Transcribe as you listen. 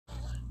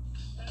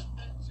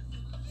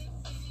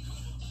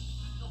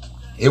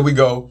Here we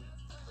go.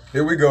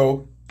 Here we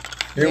go.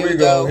 Here we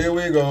go. Here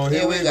we go.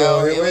 Here we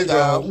go. Here we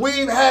go.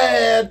 We've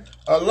had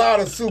a lot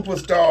of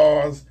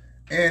superstars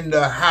in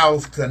the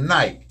house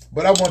tonight.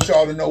 But I want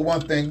y'all to know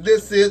one thing.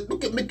 This is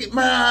look at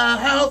my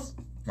house.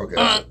 Okay.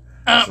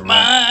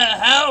 My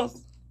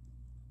house.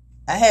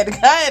 I had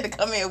to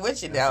come in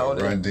with you now.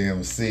 Run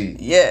DMC.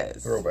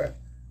 Yes. Throwback.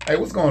 Hey,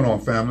 what's going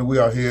on, family? We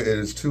are here. It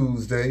is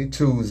Tuesday,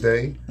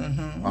 9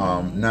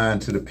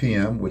 to the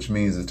p.m., which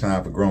means it's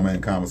time for Grown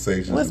Man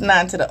Conversations. What's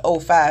 9 to the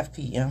 05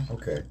 p.m.?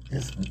 Okay.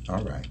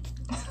 All right.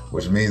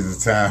 Which means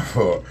it's time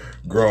for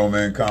Grown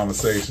Man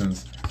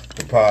Conversations,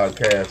 the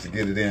podcast, to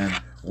get it in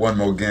one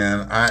more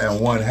again. I am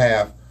one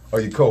half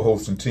of your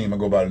co-hosting team. I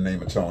go by the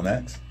name of Tone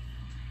X.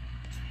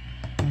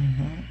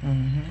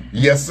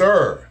 Yes,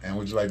 sir. And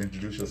would you like to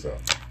introduce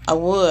yourself? I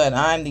would.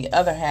 I'm the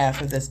other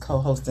half of this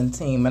co-hosting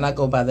team, and I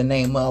go by the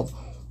name of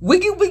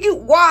YSquare.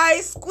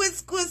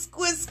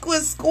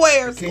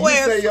 Can you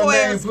say your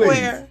name,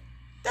 please?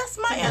 That's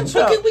my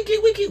intro.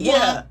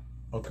 Yeah.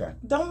 Okay.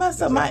 Don't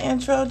mess up my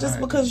intro just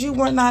because you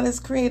were not as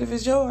creative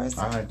as yours.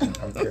 All right.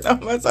 Okay.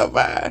 Don't mess up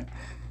mine.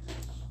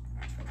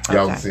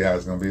 Y'all can see how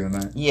it's going to be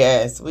tonight?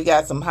 Yes. We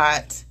got some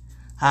hot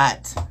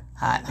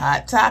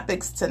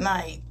topics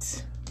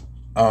tonight.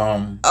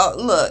 Oh,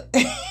 look.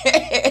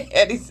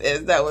 Eddie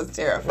says that was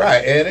terrifying.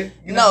 Right, Eddie?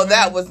 No,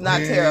 that was not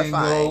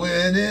terrifying.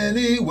 Going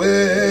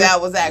anywhere.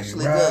 That was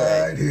actually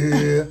right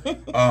good.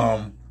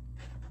 Here.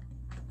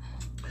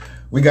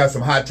 We got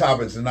some hot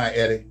topics tonight,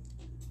 Eddie.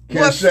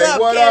 What's up,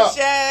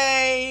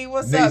 Kinshay?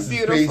 What's up,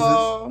 beautiful?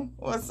 Pieces.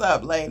 What's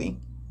up, lady?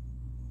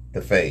 The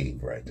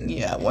fave right there.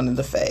 Yeah, one of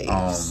the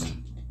faves.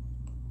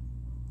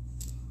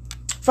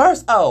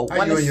 First, how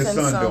you and your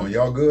son doing?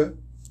 Y'all good?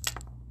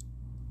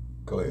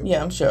 Go ahead.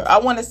 Yeah, I'm sure. I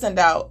want to send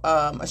out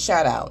a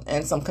shout out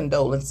and some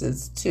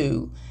condolences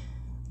to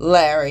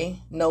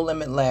Larry, No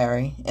Limit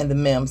Larry, and the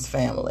Mims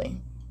family.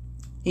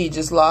 He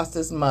just lost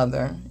his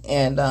mother,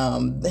 and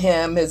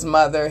him, his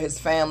mother, his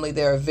family,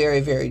 they're very,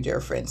 very dear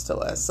friends to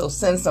us. So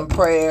send some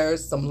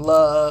prayers, some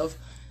love,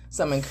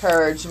 some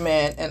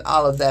encouragement, and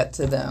all of that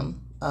to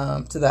them,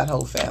 to that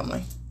whole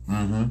family.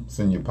 Mm-hmm.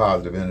 Send your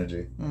positive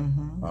energy.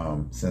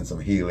 Mm-hmm. Send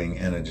some healing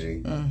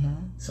energy,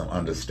 some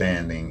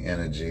understanding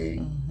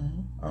energy.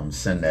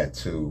 Send that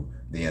to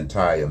the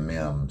entire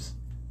Mims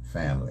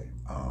family,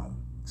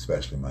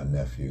 especially my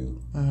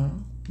nephew,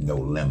 No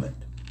Limit.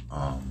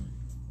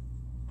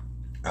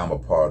 I'm a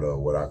part of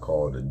what I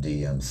call the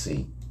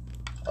DMC,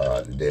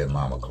 the Dead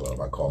Mama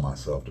Club. I call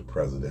myself the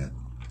president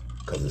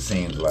because it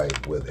seems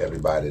like with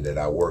everybody that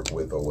I worked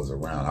with or was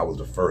around, I was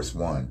the first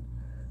one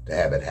to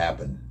have it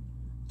happen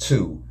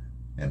to,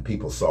 and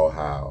people saw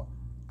how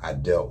I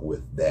dealt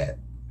with that,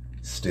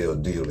 still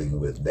dealing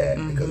with that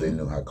because they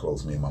knew how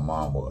close me and my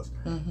mom was.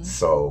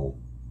 So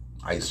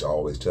I used to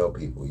always tell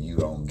people, you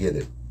don't get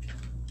it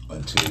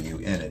until you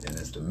in it, and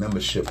it's the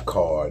membership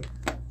card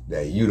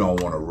that you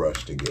don't want to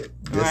rush to get.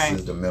 This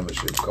is the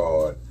membership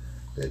card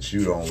that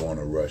you don't want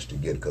to rush to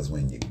get, because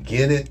when you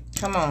get it,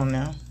 come on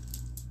now,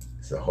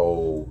 it's a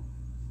whole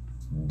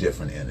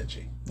different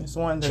energy. It's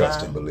one that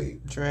trust and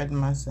believe. Dreading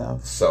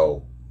myself.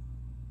 So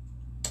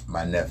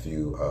my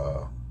nephew,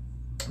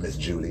 Miss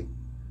Julie,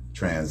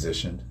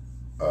 transitioned.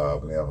 I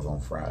believe that was on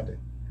Friday,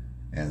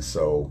 and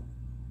so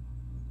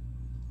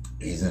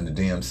he's in the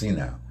DMC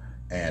now.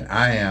 And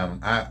I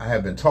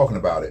have been talking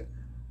about it.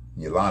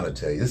 Yolanda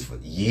tell you this for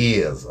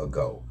years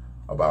ago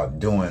about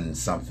doing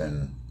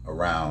something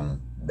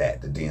around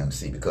that, the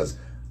DMC, because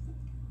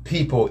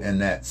people in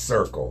that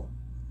circle,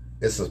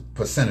 it's a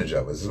percentage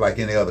of it. It's like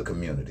any other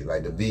community,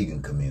 like the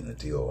vegan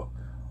community or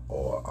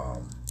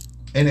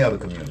any other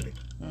community.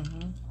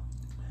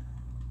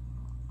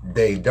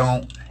 They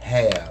don't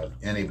have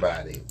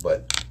anybody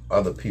but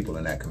other people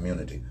in that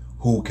community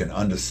who can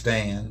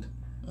understand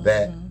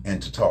that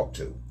and to talk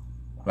to.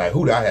 Like,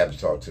 who do I have to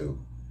talk to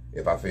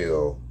if I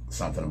feel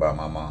something about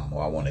my mom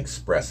or I want to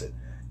express it?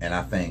 And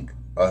I think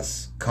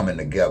us coming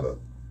together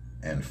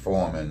and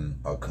forming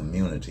a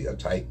community, a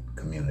tight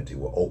community,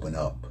 will open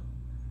up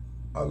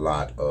a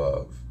lot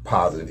of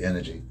positive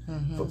energy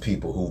for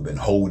people who've been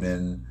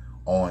holding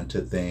on to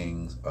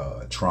things,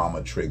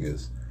 trauma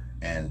triggers,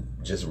 and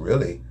just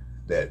really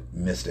that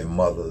miss their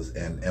mothers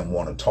and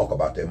want to talk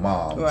about their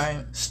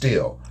moms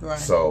still.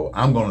 So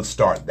I'm going to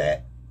start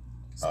that.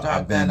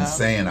 I've been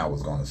saying I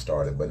was going to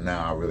start it, but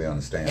now I really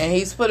understand. And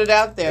he's put it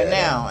out there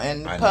now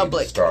in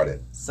public. Need to start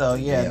it. So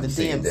yeah, the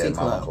DMC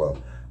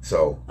Club.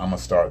 So I'm going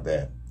to start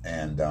that.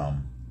 And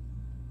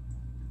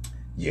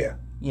yeah.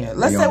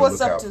 Let's say what's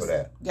up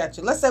to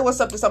Gotcha. Let's say what's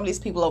up to some of these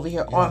people over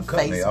here on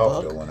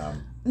Facebook.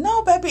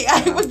 No, baby,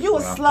 you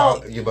was slow.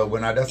 But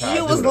when that's how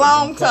you was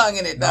long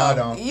tonguing it, though. No, I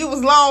don't. You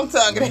was long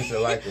tonguing it. You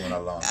should like it when I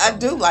long. I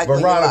do like it.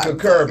 Veronica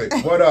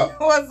Kirby, what up?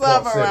 What's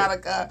up,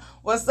 Veronica?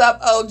 What's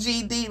up,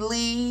 OGD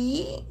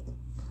Lee?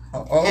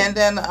 And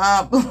then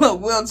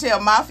Wheelchair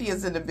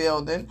Mafia's in the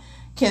building.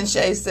 Ken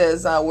Shea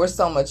says we're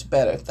so much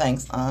better.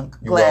 Thanks, Unc.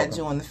 Glad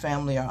you and the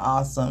family are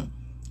awesome.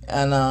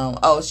 And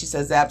she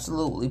says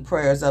absolutely.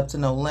 Prayers up to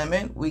No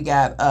Limit. We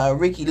got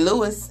Ricky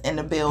Lewis in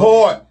the building.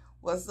 Port.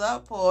 What's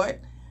up, Port?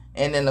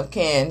 And then of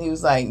Ken, he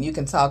was like, you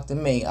can talk to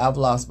me. I've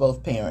lost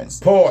both parents.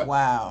 Port.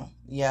 Wow.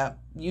 Yep.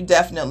 You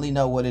definitely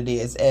know what it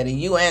is, Eddie.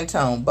 You and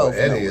Tone both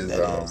know what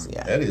that is.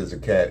 Yeah. Eddie is a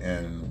cat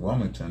in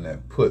Wilmington that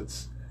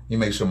he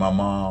makes sure my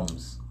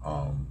mom's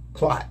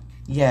plot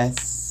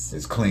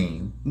is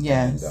clean.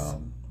 Yes.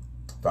 And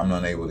if I'm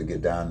unable to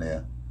get down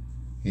there,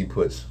 he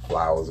puts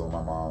flowers on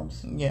my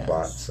mom's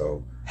plot.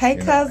 So hey,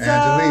 Cuzzo.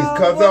 Angelise,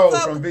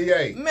 Cuzzo from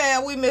VA.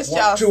 Man, we missed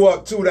y'all. 2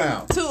 up, 2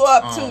 down. 2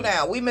 up, 2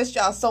 down. We missed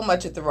y'all so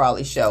much at the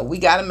Raleigh show. We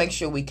got to make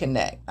sure we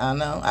connect. I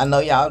know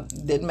y'all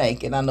didn't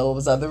make it. I know it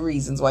was other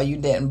reasons why you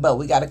didn't, but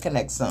we got to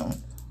connect soon.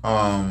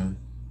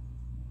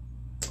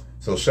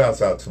 So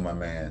shouts out to my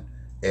man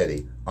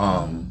Eddie.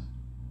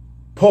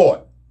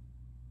 Port,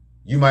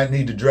 you might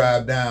need to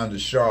drive down to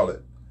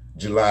Charlotte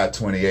July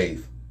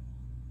 28th.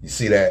 You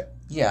see that?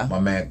 Yeah. My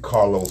man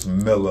Carlos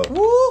Miller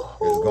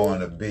is going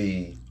to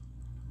be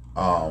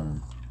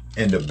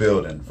in the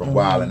building from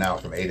Wildin'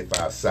 Out from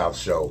 85 South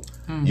Show.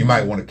 You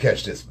might want to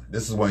catch this one.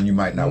 This is one you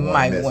might not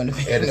want to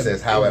miss. Eddie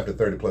says, how after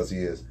 30 plus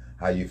years,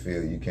 how you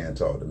feel you can't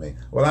talk to me?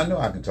 Well, I know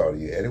I can talk to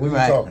you, Eddie. What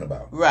are you talking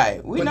about?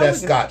 Right. Put that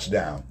scotch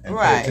down and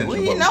pay attention to what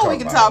we know we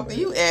can talk to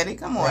you, Eddie.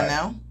 Come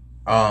on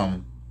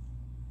now.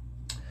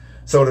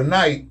 So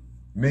tonight,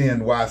 me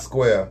and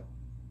YSquare,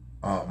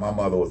 my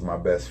mother was my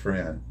best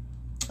friend.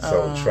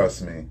 So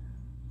trust me,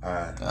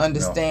 I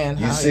understand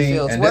how he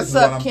feels. And what's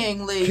up,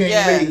 King Lee? King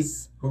Lee,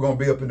 who's gonna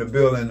be up in the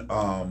building.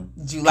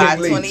 July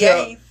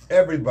 28th.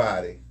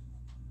 Everybody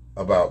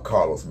about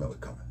Carlos Miller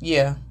coming.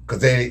 Yeah.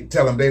 Because they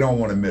tell them they don't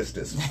want to miss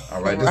this one.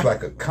 All right, Just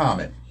like a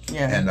comment.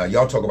 Yeah. And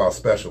y'all talk about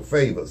special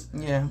favors.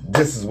 Yeah.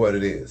 This is what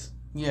it is.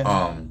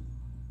 Yeah.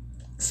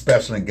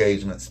 Special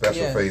engagement,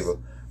 special favor.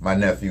 My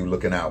nephew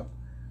looking out.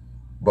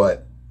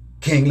 But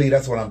King Lee,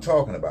 that's what I'm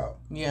talking about.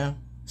 Yeah.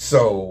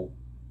 So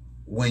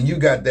when you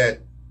got that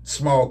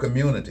small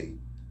community,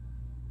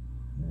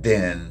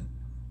 then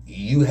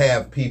you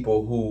have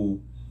people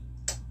who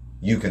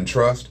you can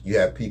trust. You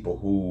have people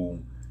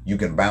who you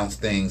can bounce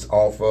things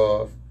off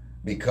of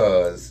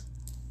because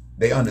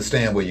they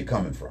understand where you're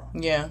coming from.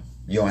 Yeah.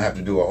 You don't have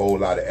to do a whole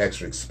lot of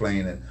extra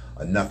explaining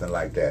or nothing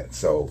like that.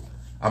 So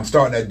I'm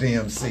starting at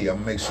DMC. I'm going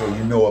to make sure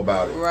you know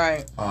about it.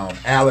 Right.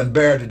 Alan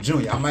Barrett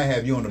Jr., I might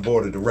have you on the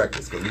board of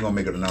directors because we're going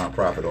to make it a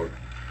nonprofit.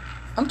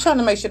 I'm trying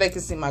to make sure they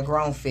can see my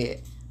grown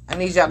fit. I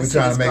need y'all to see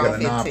this. We're trying to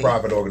make it a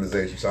nonprofit too.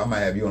 Organization, so I might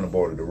have you on the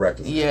board of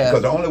directors. Yeah.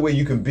 Because the only way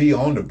you can be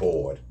on the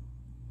board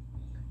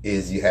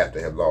is you have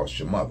to have lost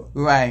your mother.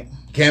 Right.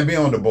 You can't be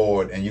on the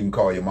board and you can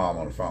call your mom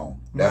on the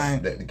phone.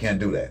 Right. You can't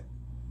do that.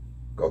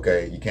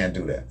 Okay? You can't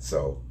do that.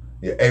 So,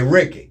 yeah. Hey,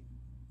 Ricky,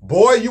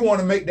 boy, you want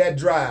to make that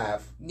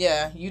drive.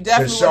 Yeah, you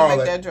definitely want to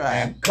make that drive.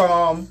 And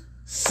come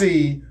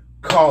see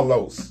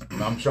Carlos.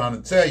 I'm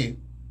trying to tell you.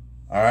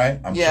 All right?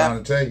 I'm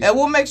trying to tell you. And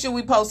we'll make sure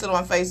we post it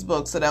on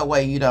Facebook so that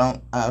way you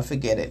don't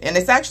forget it. And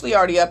it's actually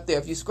already up there.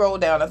 If you scroll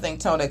down, I think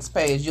Tonex's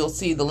page, you'll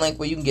see the link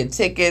where you can get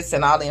tickets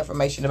and all the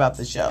information about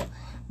the show.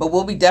 But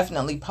we'll be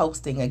definitely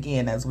posting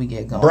again as we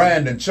get going.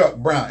 Brandon Chuck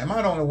Brown. Am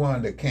I the only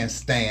one that can't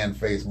stand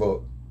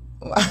Facebook?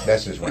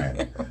 That's just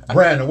random.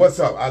 Brandon, what's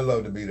up? I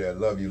love to be there.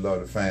 Love you, love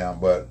the fam.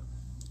 But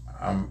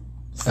I'm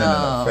sending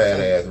a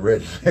fat-ass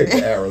redneck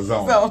to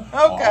Arizona on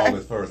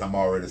August 1st. I'm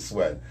already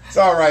sweating. It's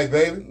all right,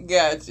 baby.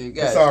 Got you.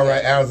 It's all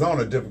right.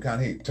 Arizona, different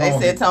kind of heat. They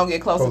said Tone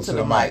get closer to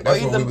the mic. Or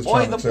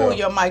either pull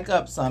your mic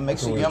up some. Make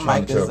sure your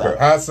mic is up.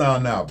 How it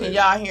sound now, baby?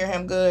 Can y'all hear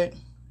him good?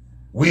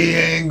 We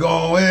ain't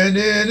going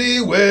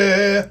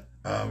anywhere.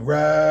 I'm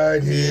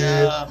right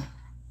here. Yeah.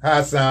 How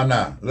it sound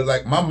now? Look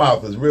like my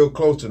mouth is real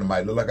close to the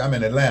mic. Look like I'm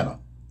in Atlanta.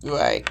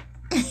 Right.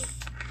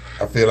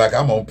 I feel like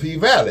I'm on P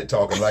Valley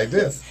talking like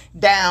this.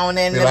 Down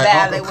in the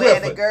valley where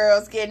the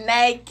girls get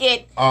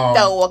naked.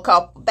 Throw a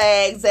couple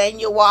bags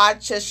and you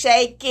watch her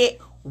shake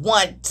it.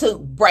 1, 2,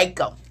 break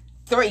 'em.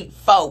 3,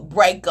 4,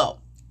 break 'em.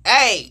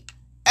 Hey.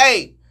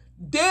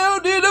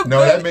 Down in the No,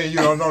 that means you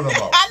don't know no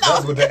more. I know.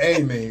 That's what the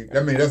A means.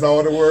 That means that's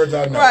all the words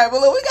I know. Right, well,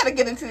 look, we got to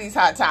get into these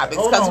hot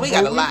topics because we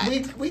got a lot.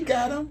 We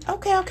got them.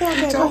 Okay.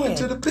 We're talking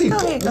to the people.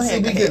 Go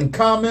ahead. We getting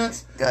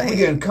comments. We're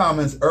getting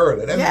comments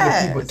early. That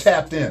means the people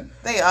tapped in.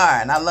 They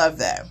are, and I love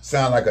that.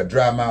 Sound like a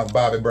dry mouth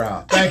Bobby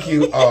Brown. Thank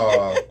you,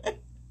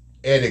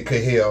 Eddie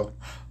Cahill.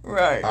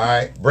 Right. All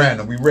right,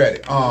 Brandon, we ready.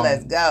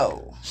 Let's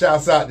go.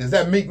 Shouts out. Is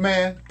that Meek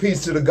Man?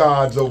 Peace to the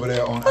gods over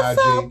there on What's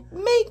IG. up,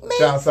 Meek Man?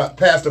 Shouts out.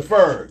 Pastor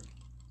Ferg.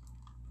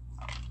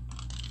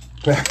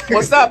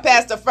 What's up,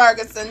 Pastor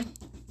Ferguson?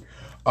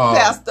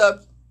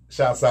 Pastor.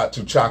 Shouts out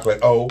to Chocolate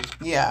O.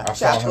 Yeah, I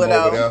saw Chocolate him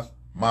O. over there.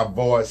 My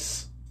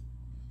voice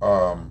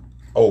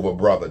over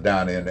brother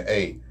down there in the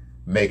A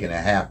making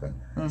it happen.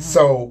 Mm-hmm.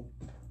 So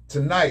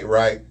tonight,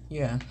 right?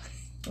 Yeah.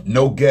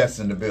 No guests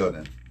in the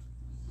building.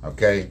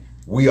 Okay?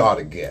 We are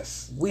the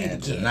guests.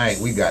 And tonight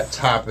we got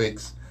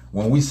topics.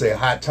 When we say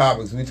hot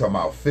topics, we talking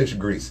about fish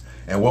grease.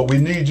 And what we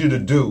need you to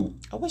do.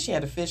 I wish you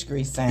had a fish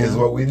grease sound. Is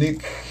what we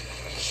need.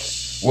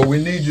 What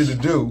we need you to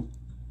do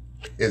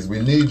is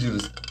we need you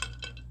to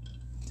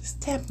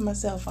just tap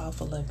myself off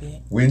a little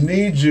bit. We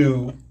need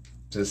you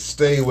to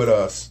stay with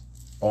us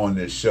on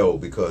this show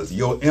because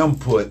your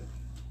input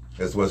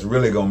That's what's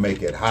really gonna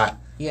make it hot.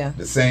 Yeah.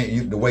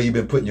 The way you've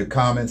been putting your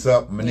comments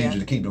up. I'm gonna need you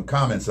to keep them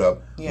comments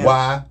up. Yeah.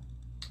 Why?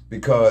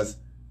 Because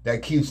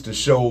that keeps the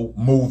show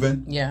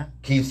moving. Yeah.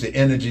 Keeps the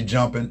energy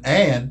jumping.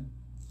 And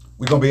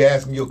we're gonna be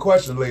asking you a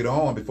question later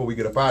on before we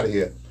get up out of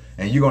here.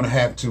 And you're gonna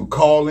have to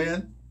call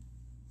in,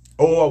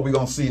 or we're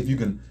gonna see if you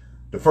can.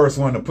 The first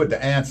one to put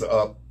the answer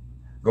up,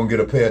 gonna get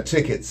a pair of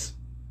tickets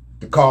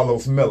to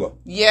Carlos Miller.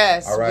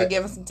 Yes, all right? We're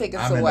giving some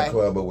tickets I'm away. in the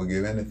club, but we'll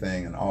give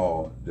anything and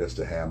all just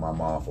to have my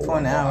mom for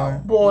an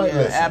hour. Boy, yeah,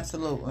 listen.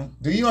 Absolutely.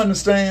 Do you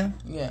understand?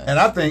 Yeah. And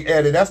I think,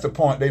 Eddie, that's the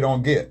point they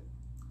don't get.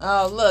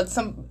 Oh, look,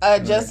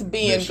 just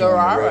being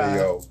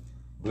Garara.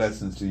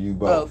 Blessings to you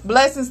both. Oh,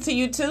 blessings to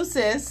you too,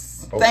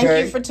 sis. Okay.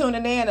 Thank you for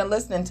tuning in and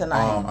listening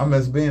tonight. I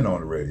miss being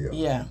on the radio.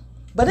 Yeah.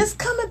 But it's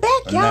coming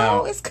back, y'all.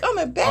 Now, it's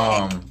coming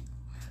back.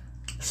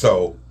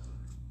 So,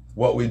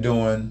 what we're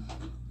doing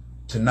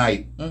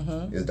tonight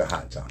is the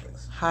hot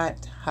topics.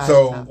 Hot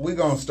so topics. We're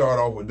going to start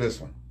off with this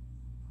one.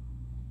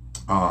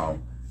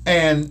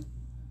 And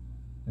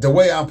the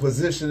way I'm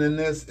positioning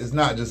this is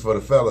not just for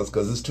the fellas,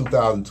 because it's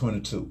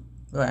 2022.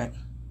 Right.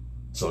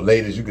 So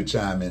ladies, you could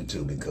chime in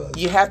too, because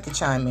you have to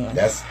chime in.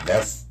 That's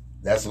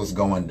what's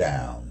going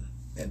down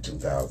in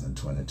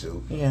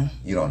 2022. Yeah.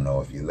 You don't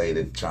know if your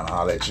lady trying to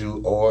holler at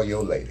you or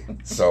your lady.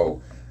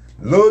 So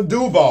Lil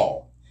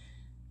Duval.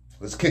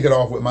 Let's kick it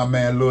off with my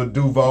man Lil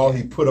Duval.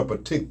 He put up a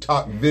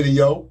TikTok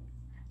video.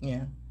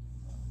 Yeah.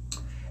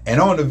 And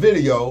on the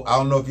video, I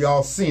don't know if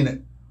y'all seen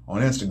it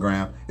on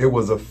Instagram, it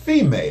was a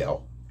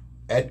female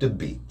at the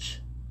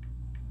beach.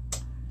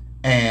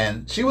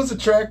 And she was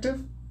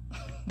attractive.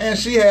 And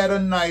she had a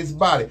nice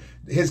body.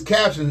 His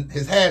caption,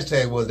 his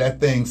hashtag was that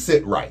thing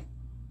sit right.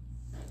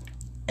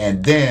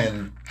 And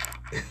then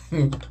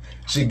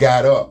she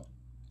got up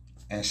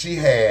and she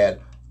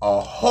had a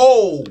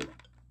whole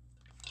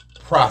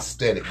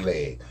prosthetic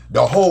leg.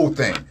 The whole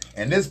thing.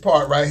 And this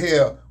part right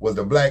here was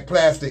the black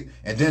plastic.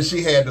 And then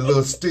she had the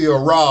little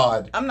steel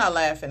rod. I'm not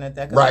laughing at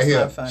that because right that's here.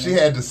 not funny.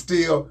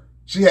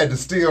 She had the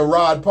steel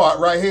rod part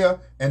right here.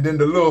 And then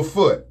the little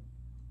foot.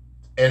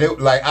 And it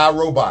like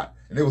iRobot.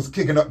 And it was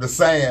kicking up the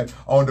sand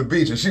on the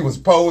beach, and she was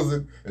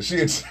posing, and she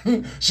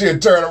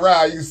had turned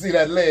around. You see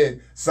that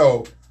leg.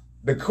 So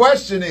the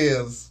question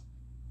is,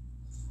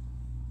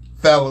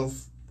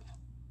 fellas,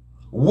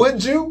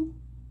 would you?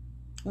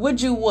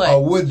 Would you what?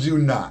 Or would you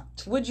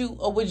not? Would you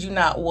or would you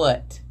not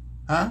what?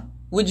 Huh?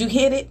 Would you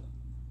hit it?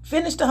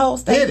 Finish the whole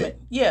statement. Hit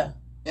it. Yeah.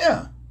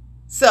 Yeah.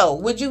 So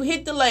would you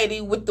hit the lady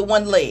with the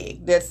one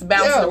leg that's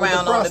bouncing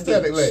around on the beach?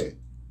 Prosthetic leg.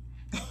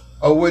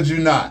 Or would you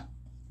not?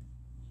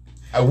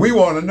 We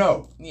want to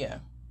know. Yeah.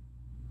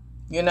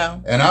 You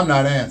know? And I'm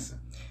not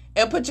answering.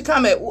 And put your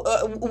comment.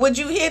 Would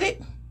you hit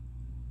it?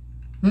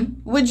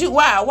 Would you?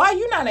 Why? Why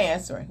you not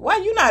answering? Why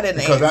you not in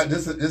the answer?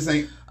 Because this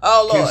ain't.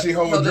 Oh, Lord. Can she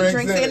hold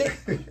drinks in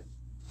it?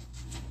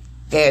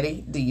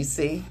 Daddy, do you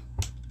see?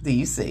 Do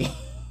you see?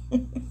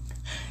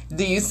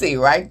 Do you see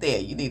right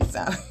there? You need to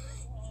sound.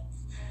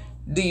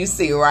 Do you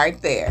see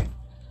right there?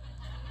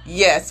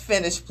 Yes,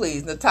 finish,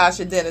 please.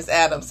 Natasha Dennis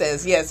Adams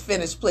says, yes,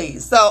 finish,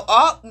 please. So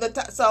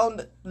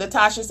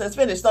Natasha says,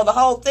 finish. So the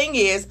whole thing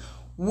is,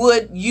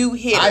 would you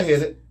hit it? I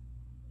hit it.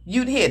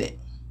 You'd hit it.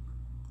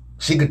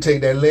 She could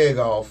take that leg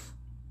off,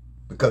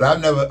 because I've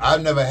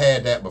never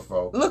had that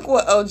before. Look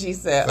what OG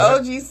said.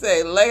 OG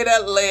said, lay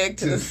that leg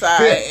to the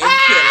side and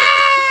kill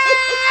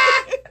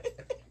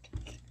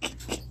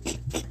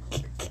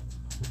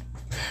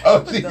it.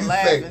 OG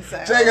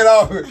said, take it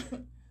off.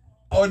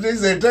 OG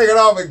said, take it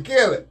off and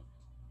kill it.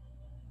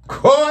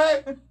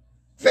 Boy,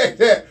 take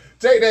that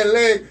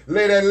leg,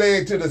 lay that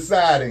leg to the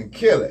side and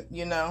kill it.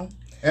 You know?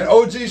 And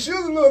OG, she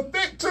was a little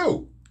thick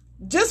too.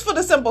 Just for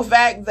the simple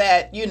fact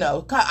that, you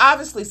know,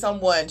 obviously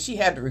she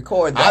had to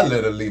record that. I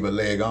let her leave her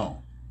leg on.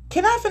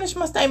 Can I finish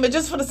my statement?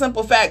 Just for the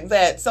simple fact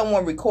that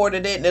someone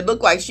recorded it, and it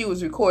looked like she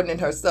was recording it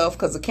herself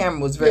because the camera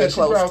was very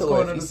close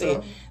to it. You see,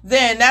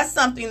 then that's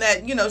something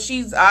that, you know,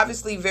 she's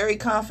obviously very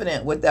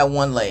confident with that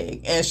one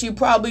leg, and she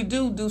probably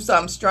do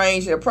something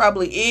strange. There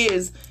probably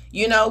is,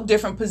 you know,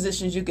 different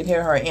positions you can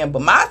hear her in.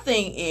 But my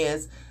thing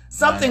is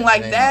something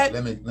like that.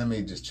 Let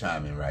me just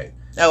chime in, right?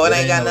 No, it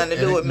ain't got nothing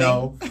to do with me.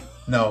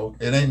 No,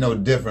 it ain't no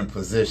different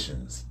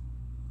positions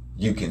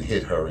you can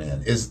hit her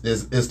in. It's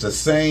the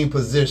same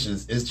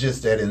positions. It's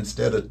just that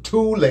instead of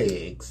two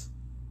legs,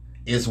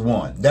 it's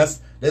one.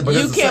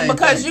 You can,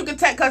 because you could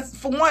take, because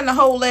for one, the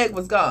whole leg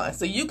was gone.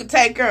 So you could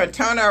take her and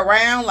turn her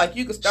around, like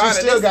you could start her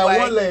this way. She still got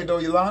one leg though,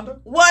 Yolanda.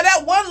 Well,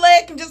 that one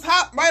leg can just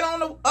hop right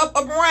on up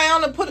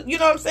around and put it, you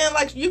know what I'm saying?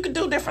 Like you could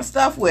do different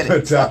stuff with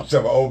it.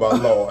 Natasha, oh my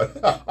Lord.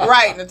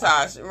 Right,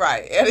 Natasha,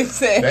 right. And he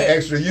said, the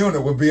extra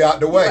unit would be out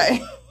the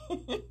way.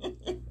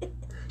 Right.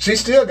 She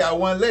still got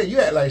one leg. You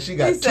act like she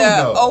got two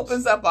nubs.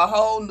 Opens up a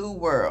whole new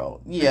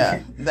world.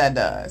 Yeah, that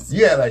does.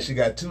 You act like she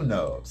got two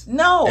nubs.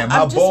 No, and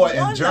my boy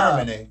in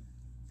Germany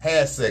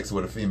had sex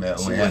with a female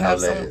who had no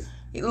legs.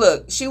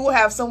 Look, she will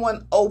have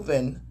someone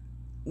open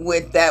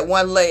with that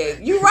one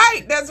leg. You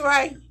right. That's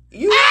right.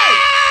 You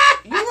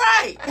right. You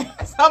right.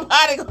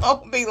 Somebody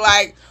gonna be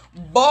like,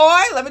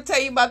 Boy, let me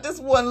tell you about this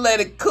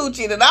one-legged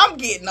coochie that I'm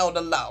getting on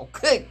the low.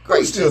 Good Who's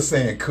gracious. still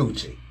saying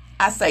coochie?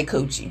 I say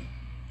coochie.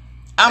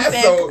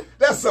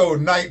 That's so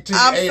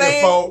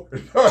 1984.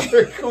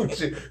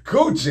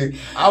 Coochie.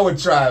 I would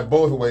try it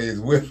both ways,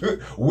 with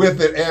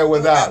it and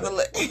without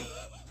it.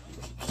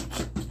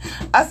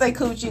 I say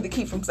coochie to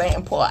keep from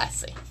saying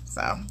pussy.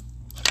 So.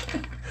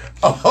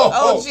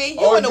 Oh,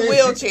 you in a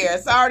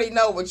wheelchair, so I already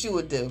know what you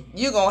would do.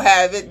 You gonna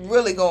have it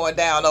really going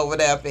down over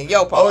there up in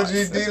your parts.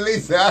 OG D.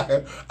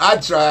 Lisa, I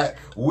tried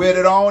with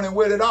it on and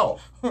with it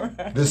off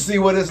to see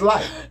what it's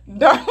like.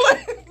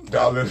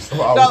 Darling,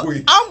 I'm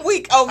weak. I'm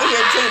weak over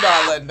here too,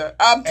 darling.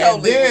 I'm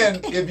totally And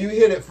then weak. if you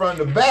hit it from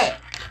the back,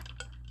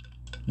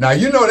 now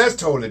you know that's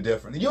totally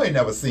different. You ain't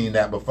never seen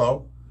that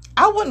before.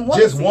 I wouldn't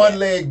want just to see one that.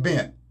 leg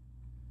bent,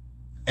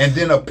 and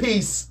then a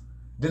piece.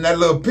 Then that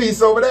little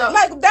piece over there.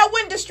 Like, that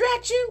wouldn't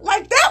distract you?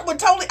 Like, that would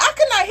totally... I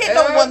could not hit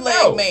no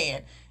one-leg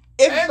man.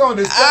 It ain't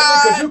gonna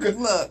distract me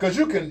because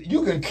you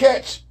can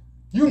catch...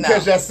 You can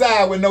catch that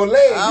side with no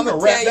legs. I'm you can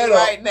wrap that up.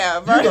 Right now,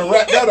 you can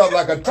wrap that up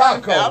like a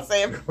taco. I'm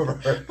saying,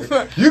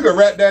 you can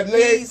wrap that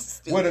leg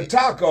with a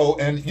taco,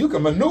 and you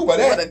can maneuver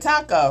that. With a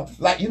taco.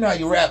 Like, you know how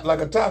you wrap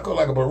like a taco,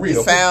 like a burrito.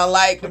 You sound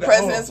like the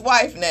president's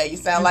wife now. You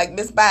sound like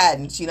Miss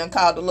Biden. She done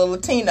called the little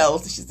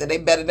Latinos. She said they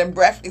better than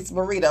breakfast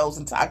burritos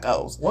and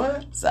tacos.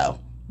 What? So...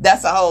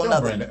 That's a whole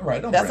nother.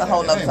 That's a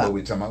whole nother. What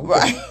we talking about?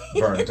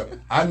 Right.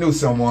 I knew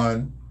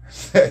someone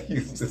that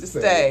used to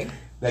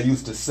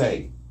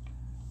say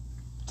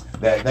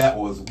that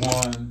was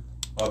one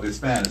of his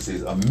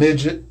fantasies: a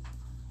midget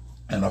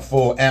and a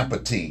full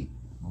amputee,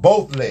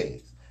 both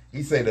legs.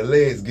 He said the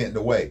legs get in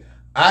the way.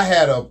 I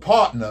had a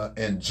partner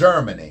in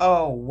Germany.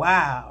 Oh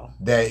wow!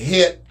 That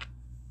hit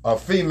a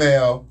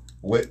female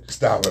with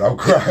I'm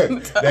crying.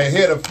 That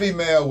hit a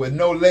female with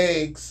no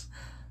legs,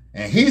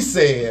 and he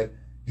said.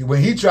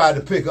 When he tried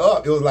to pick her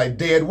up, it was like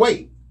dead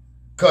weight,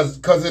 cause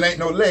it ain't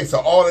no legs. So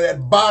all of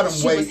that bottom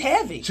weight, was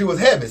heavy. She was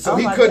heavy, so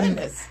he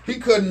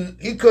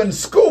couldn't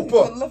scoop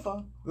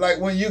her like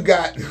when you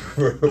got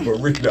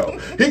burrito.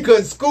 He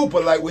couldn't scoop her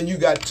like when you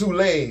got two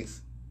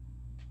legs.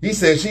 He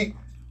said he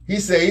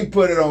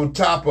put it on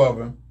top of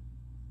him.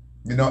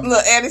 You know,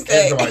 look, Eddie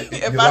said,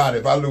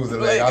 if I lose a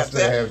leg, I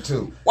still have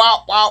two.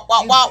 Wow, wow,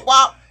 wow, wow,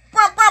 wow.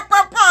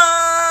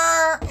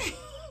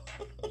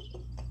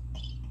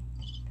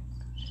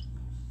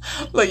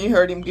 Look, you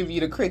heard him give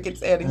you the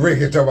crickets, Eddie.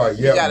 Ricky talking about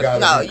you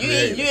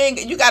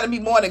got to be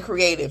more than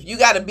creative. You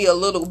got to be a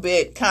little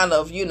bit kind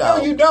of, No,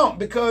 you don't,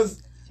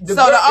 because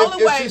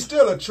if she's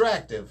still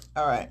attractive,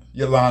 all right,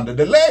 Yolanda,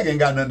 the leg ain't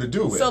got nothing to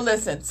do with it. So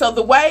listen, so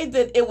the way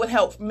that it would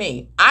help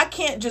me, I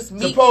can't just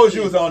meet. Suppose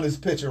you was on this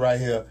picture right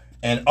here,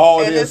 and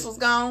this was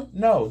gone.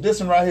 No, this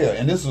one right here,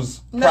 and this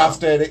was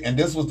prosthetic, and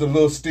this was the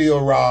little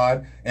steel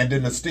rod, and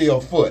then the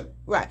steel foot.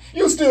 Right.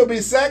 You still be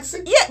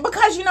sexy. Yeah,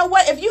 because you know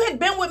what? If you had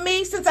been with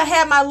me since I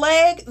had my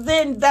leg,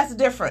 then that's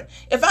different.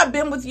 If I've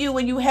been with you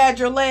when you had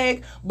your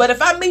leg, but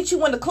if I meet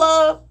you in the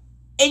club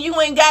and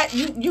you ain't got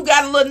you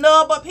got a little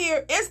nub up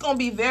here, it's gonna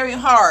be very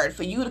hard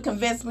for you to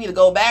convince me to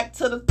go back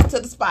to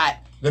the spot.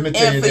 Let me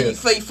tell you this.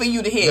 For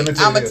you to hit.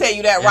 I'm gonna tell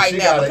you that right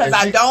now because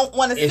I don't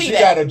want to see that. She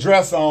got a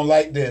dress on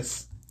like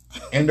this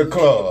in the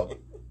club,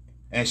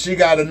 and she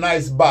got a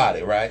nice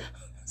body, right?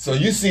 So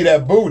you see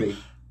that booty.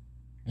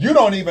 You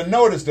don't even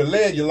notice the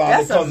leg,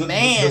 Yolanda, because of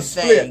the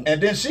split.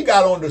 And then she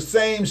got on the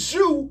same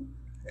shoe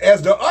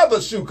as the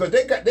other shoe because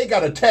they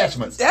got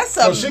attachments.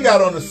 So she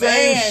got on the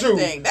same shoe.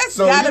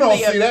 So you don't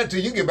see that till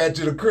you get back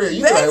to the crib.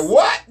 You like,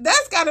 what?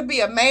 That's got to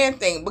be a man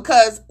thing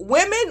because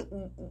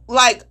women,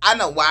 like, I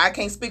know why I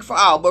can't speak for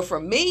all, but for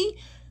me,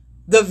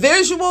 the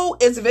visual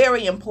is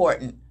very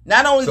important.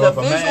 Not only the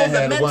visual, the mental. So if a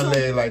man had one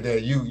mental, leg like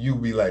that, you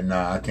be like,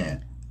 nah, I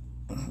can't.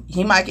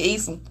 He might could eat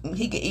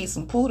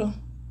some poodle.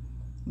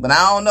 But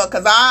I don't know,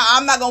 because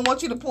I'm not going to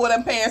want you to pull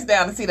them pants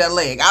down to see that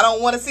leg. I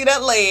don't want to see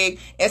that leg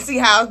and see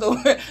how the...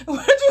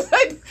 What you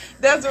say?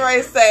 That's what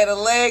I say. The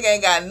leg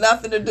ain't got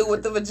nothing to do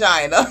with the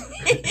vagina.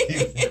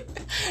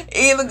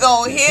 Either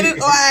going to hit it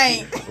or I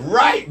ain't.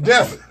 Right,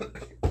 definitely.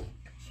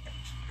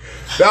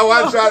 That's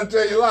what I'm trying to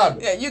tell you,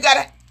 Yolanda. Yeah, you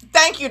got to...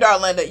 Thank you,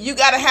 Darlinda. You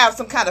got to have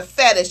some kind of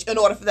fetish in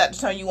order for that to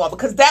turn you on.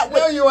 Because that would...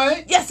 No, you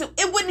ain't. Yes,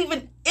 it wouldn't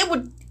even... It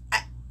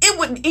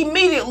would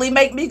immediately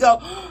make me go...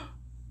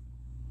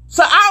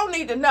 So I don't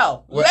need to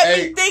know. Well, Let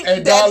me think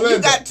that Darlinda, you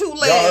got two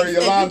legs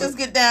and you just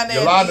get down there.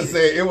 Yolanda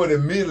said it would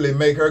immediately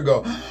make her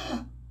go,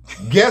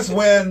 guess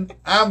when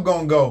I'm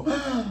going to go?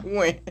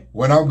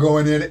 When I'm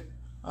going in it.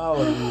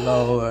 Oh,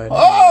 Lord.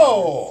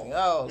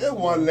 Oh,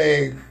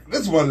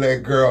 this one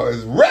leg girl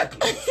is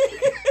reckless.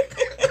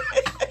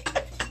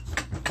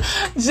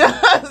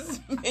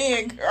 Just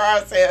me and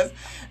Carl says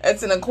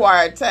it's an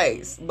acquired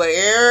taste, but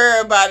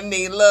everybody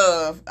need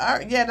love.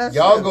 Yeah, that's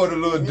y'all true. Go to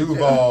Lil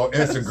Duval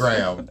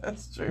Instagram.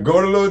 That's true.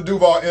 Go to Lil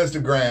Duval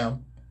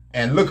Instagram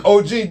and look.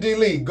 OG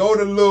Delete. Go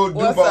to Lil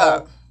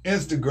Duval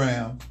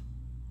Instagram.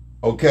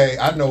 Okay,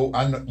 I know.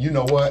 You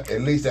know what?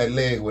 At least that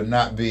leg would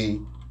not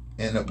be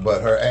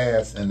but her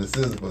ass in the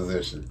scissor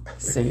position.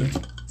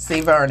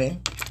 See,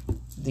 Vernon.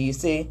 Do you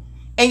see?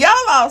 And y'all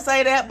all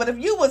say that, but if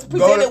you was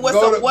presented with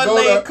some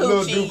one-leg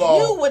coochie,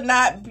 you would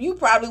not. You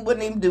probably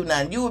wouldn't even do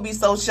nothing. You would be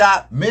so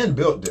shocked. Men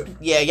built different.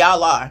 Yeah,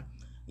 y'all are.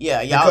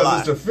 Yeah, y'all because are.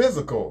 It's the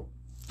physical.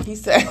 He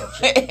said,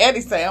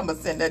 Eddie say, I'm going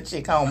to send that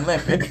chick home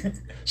limping.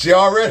 She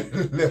already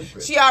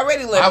limping. She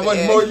already limping. How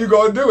much more you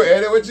going to do,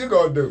 Eddie? What you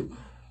going to do?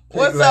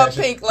 What's up,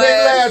 Pink Lash?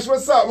 Pink Lash,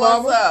 what's up,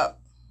 mama? What's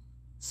up?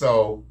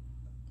 So,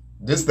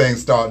 this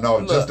thing's starting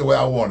off just the way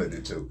I wanted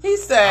it to. He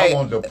said, I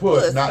want the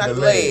push, not the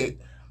leg.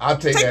 I'll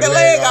take that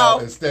leg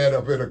off and stand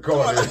up in the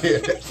corner.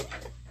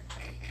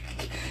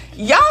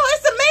 Y'all,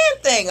 it's a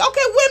man thing.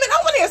 Okay, women, I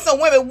want to hear some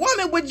women.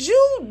 Woman, would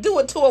you do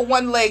it to a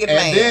one-legged man?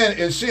 And then,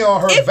 if she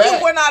on her back. If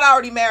you were not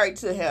already married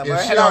to him or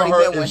had already been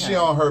with him. If she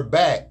on her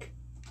back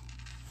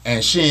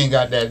and she ain't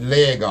got that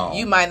leg on.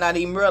 You might not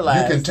even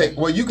realize.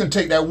 You can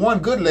take that one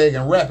good leg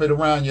and wrap it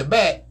around your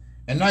back.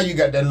 And now you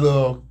got that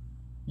little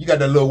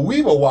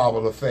weeble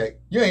wobble effect.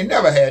 You ain't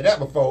never had that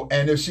before.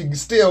 And if she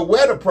still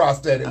wear the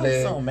prosthetic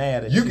leg, so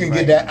mad at you can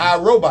get that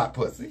iRobot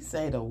pussy. You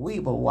say the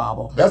weeble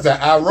wobble. That's that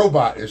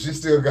iRobot. If she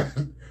still got,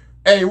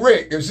 hey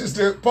Rick, if she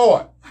still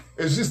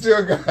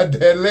got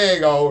that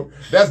leg on,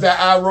 that's that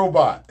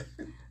iRobot.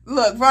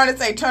 Look, Vernon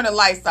say turn the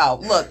lights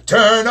off. Look,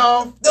 turn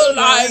off the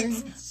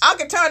lights. I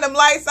can turn them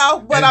lights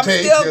off, but I'm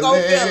still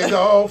gonna feel it.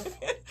 Off.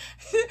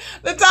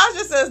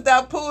 Natasha says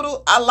that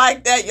poodle. I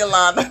like that,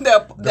 Yolanda.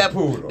 That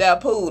poodle.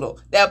 That poodle.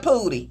 That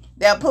pootie.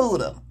 That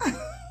poodle.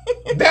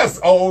 That's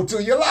old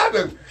too.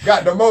 Yolanda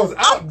got the most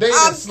outdated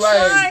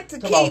slang. I'm trying to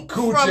keep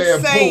from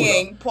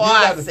saying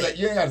poissy.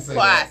 You ain't got to say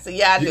poissy.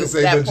 Yeah, I do. You can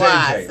say that the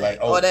JJ.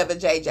 Like, whatever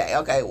JJ.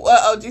 Okay.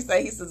 Well, OG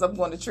say he says I'm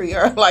going to treat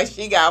her like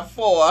she got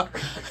 4.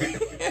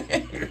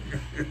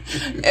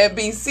 And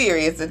be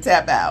serious and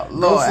tap out.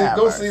 Lord,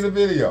 go see the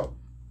video.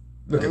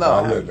 Look at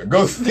Linda.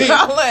 Go see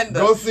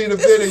the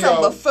video. Is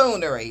some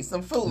buffoonery,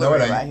 some foolery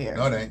right here.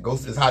 No, it ain't.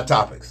 It's Hot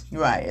Topics.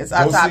 Right, it's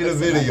Hot Topics. Go see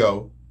the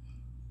video.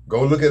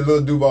 Go look at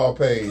Lil Duval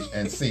page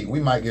and see. We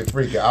might get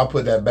freaky. I'll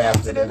put that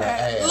bastard in her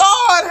ass.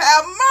 Lord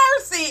have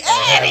mercy,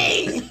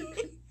 Eddie.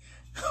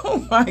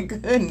 Oh my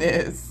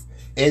goodness.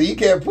 Eddie, you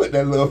can't put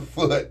that little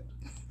foot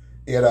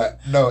in a...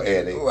 No,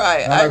 Eddie.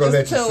 Right. I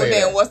just tuned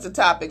in. What's the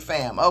topic,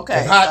 fam? Okay.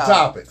 It's Hot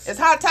Topics. It's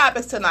Hot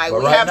Topics tonight.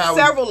 We have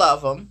several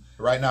of them.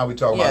 Right now we're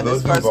talking about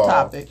Lil Duval.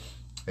 Topic.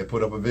 They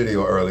put up a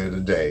video earlier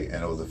today,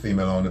 and it was a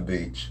female on the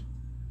beach,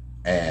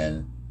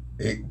 and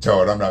he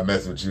told, I'm not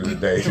messing with you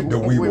today, the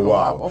weeble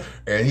wobble.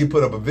 And he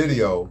put up a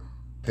video,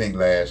 Pink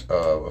Lash,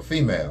 of a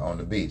female on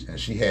the beach, and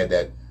she had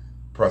that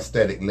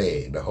prosthetic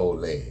leg, the whole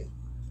leg.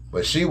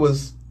 But she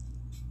was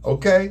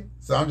okay,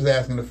 so I'm just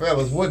asking the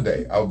fellas, would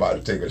they? I was about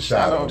to take a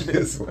shot on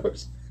this one.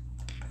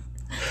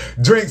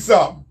 Drink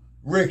something.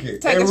 Ricky.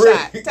 Take a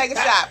shot. Take a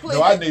shot, please.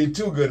 No, I need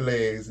 2 good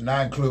legs,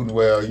 not including,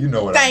 well, you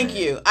know what I mean. Thank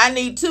you. I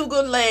need 2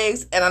 good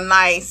legs and a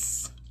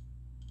nice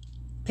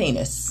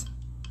penis.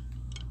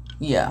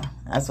 Yeah,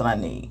 that's what I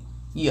need.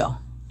 Yeah.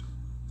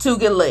 2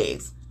 good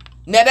legs.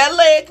 Now, that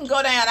leg can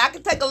go down. I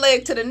can take a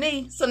leg to the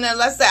knee. So now,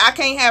 let's say I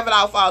can't have it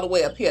off all the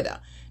way up here, though.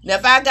 Now,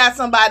 if I got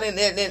somebody and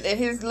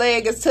his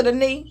leg is to the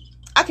knee,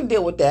 I can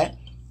deal with that.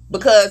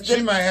 Because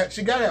she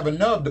got to have a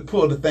nub to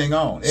pull the thing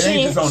on. It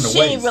ain't just on the waist.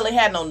 She ain't really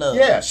had no nub.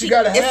 Yeah, she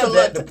got to have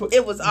that to put.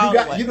 It was all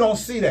the way. You don't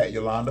see that,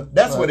 Yolanda.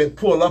 That's what it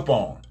pull up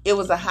on. It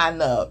was a high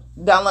nub.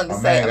 Don't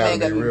understand. A man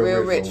got to be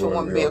real rich for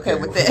one to be okay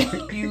with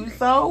that. You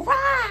so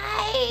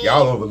right.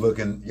 Y'all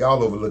overlooking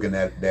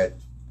that.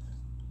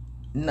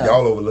 No.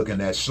 Y'all overlooking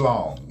that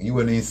schlong. You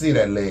wouldn't even see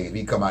that leg if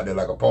he come out there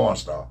like a porn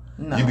star.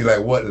 No. You'd be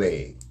like, what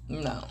leg?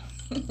 No.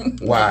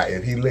 Why?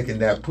 If he licking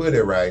that putty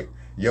right,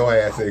 your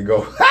ass ain't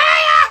go.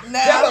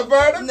 Tell her,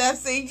 Vernon. Now,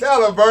 see,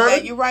 tell her, Vernon. Now,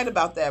 you're right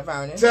about that,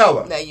 Vernon.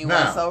 Tell her. Now, you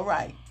weren't so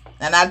right.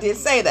 And I did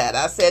say that.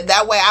 I said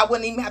that way I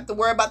wouldn't even have to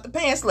worry about the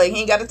pants leg.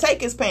 He ain't got to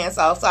take his pants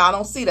off, so I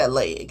don't see that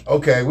leg.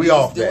 Okay, we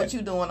off that. Do what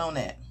you doing on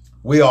that.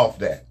 We off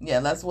that. Yeah,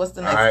 what's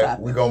the next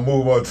topic. We're going to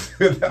move on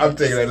to, I'm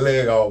taking that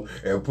leg off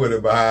and put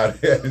it behind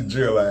that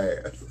drill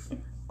ass.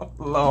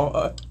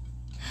 Lord.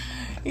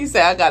 He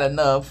said, I got a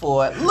nub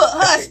for it. Look,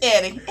 hush,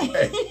 Eddie.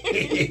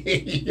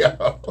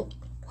 Yo.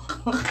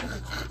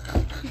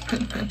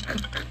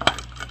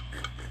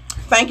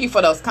 Thank you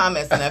for those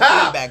comments and that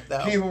feedback,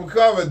 though. Keep them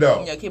coming,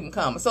 though. Yeah, keep them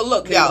coming. So,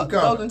 look, y'all,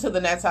 go into the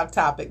next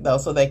topic, though,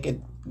 so they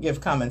could give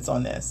comments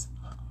on this.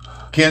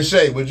 Ken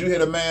Shay, would you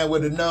hit a man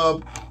with a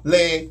nub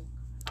leg?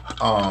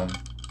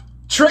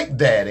 Trick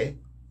Daddy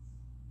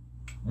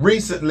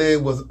recently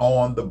was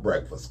on The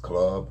Breakfast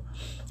Club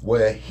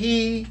where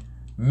he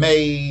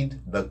made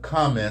the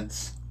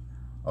comments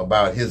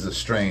about his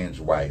estranged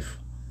wife,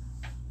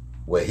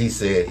 where he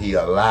said he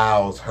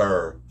allows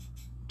her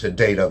to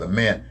date other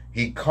men.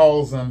 He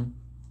calls them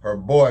her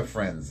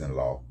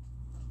boyfriends-in-law.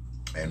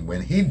 And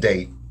when he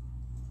date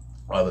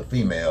other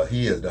female,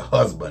 he is the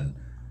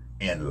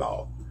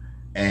husband-in-law.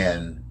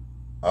 And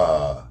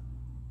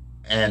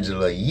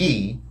Angela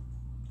Yee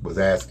was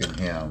asking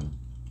him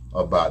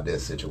about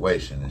this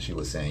situation. And she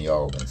was saying,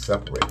 y'all been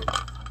separated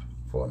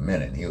for a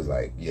minute. And he was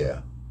like,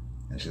 yeah.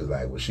 And she was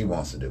like, well, she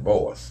wants a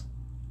divorce.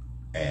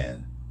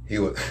 And he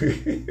was...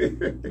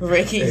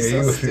 Ricky's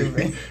so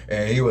stupid.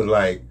 And he was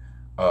like,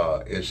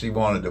 if she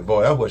wanted a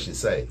divorce, that's what she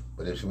say.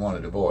 But if she wanted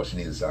a divorce, she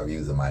needs to start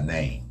using my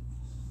name.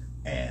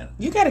 And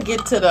you got to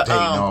get to the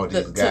dating all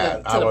these guys.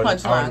 to the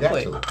punchline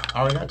quick. I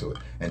already got to it.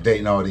 And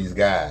dating all these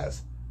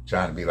guys,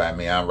 trying to be like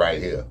me, I'm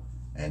right here.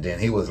 And then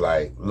he was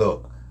like,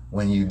 look,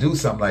 when you do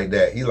something like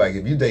that, he like,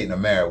 if you dating a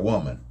married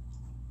woman,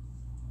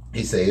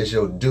 he say it's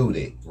your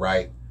duty,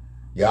 right?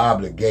 Your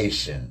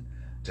obligation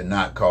to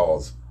not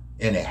cause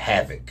any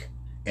havoc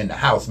in the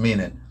house,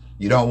 meaning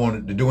you don't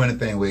want to do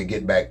anything where you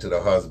get back to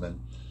the husband.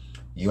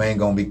 You ain't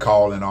going to be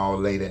calling all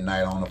late at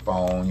night on the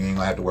phone. You ain't going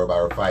to have to worry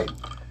about her fighting.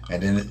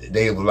 And then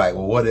they was like,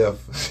 well, what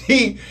if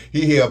he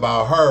hear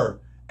about her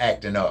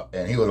acting up?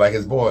 And he was like,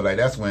 his boy, like,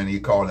 that's when he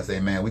called and say,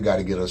 man, we got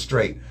to get her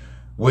straight.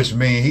 Which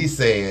means he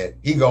said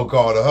he gonna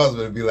call the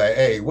husband and be like,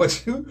 hey,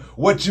 what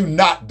you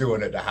not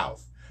doing at the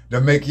house to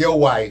make your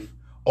wife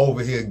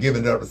over here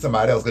giving it up to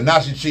somebody else? Because now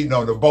she's cheating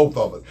on the both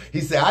of us.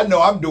 He said, I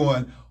know I'm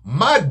doing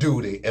my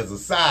duty as a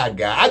side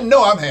guy. I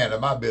know I'm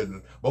handling my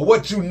business. But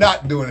what you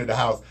not doing at the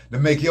house to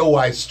make your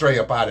wife stray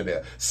up out of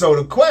there? So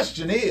the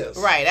question is...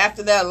 Right,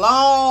 after that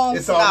long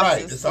it's all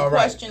right. It's all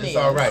right. It's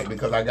all right,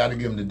 because I got to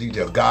give him the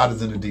details. God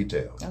is in the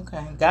details.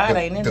 Okay, God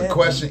ain't in the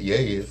question, yeah,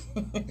 he is.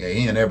 Yeah,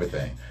 he in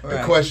everything. Right.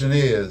 The question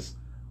is,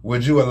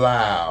 would you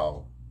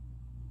allow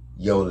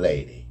your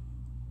lady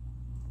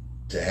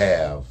to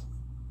have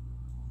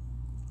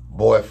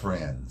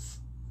boyfriends?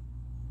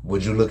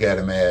 Would you look at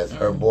them as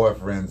her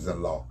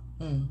boyfriends-in-law?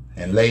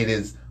 And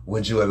ladies,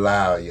 would you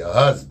allow your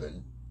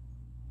husband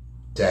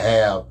to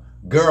have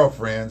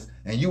girlfriends,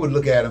 and you would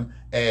look at them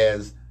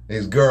as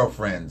his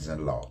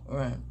girlfriends-in-law?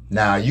 Right.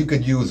 Now, you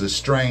could use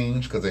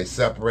estranged because they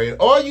separated,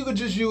 or you could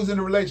just use in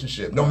a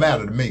relationship. Don't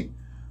matter to me.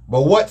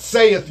 But what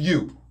saith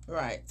you?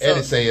 Right.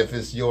 Eddie say if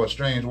it's your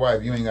estranged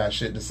wife, you ain't got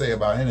shit to say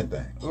about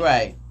anything.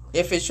 Right.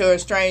 If it's your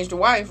estranged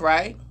wife,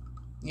 right?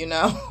 You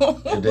know?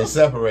 If they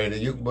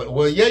separated,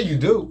 yeah, you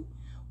do.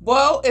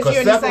 Well, if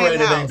you're in the same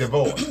house. Ain't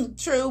divorced.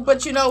 True,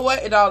 but you know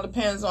what? It all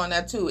depends on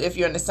that, too, if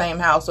you're in the same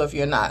house or if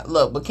you're not.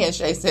 Look, but Ken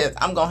Shay says,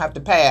 I'm going to have to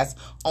pass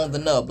on the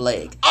nub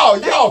leg. Oh,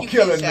 y'all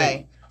killing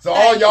me. So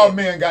all y'all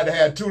men got to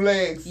have 2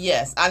 legs?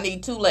 Yes, I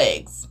need 2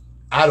 legs.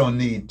 I don't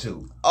need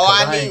 2. Oh,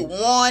 I need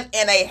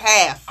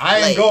 1.5 I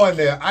ain't going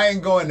there. I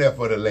ain't going there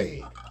for the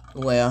leg.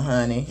 Well,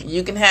 honey,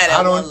 you can have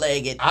that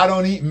one-legged. I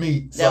don't eat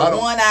meat. So that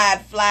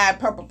one-eyed, fly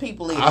purple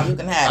people eater, you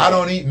can have that. I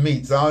don't eat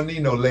meat, so I don't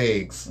need no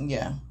legs.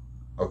 Yeah.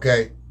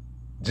 Okay?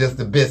 Just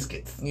the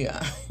biscuits.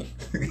 Yeah.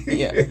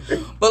 Yeah.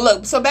 But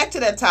look, so back to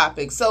that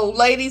topic. So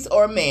ladies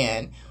or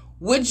men,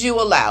 would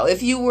you allow,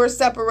 if you were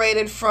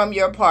separated from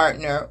your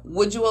partner,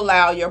 would you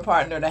allow your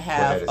partner to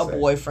have a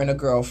boyfriend or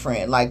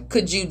girlfriend? Like,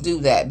 could you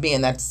do that,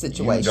 being that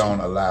situation? You don't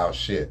allow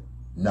shit.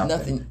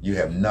 Nothing. You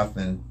have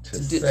nothing to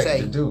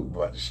do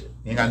about the shit.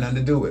 You ain't got nothing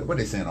to do with it. What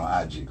they saying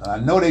on IG? I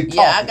know they talking.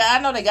 Yeah, I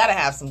know they got to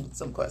have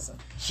some questions.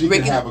 She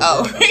can have a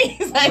girlfriend.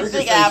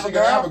 She can have a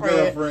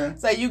girlfriend.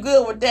 So you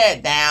good with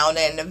that? Down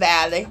in the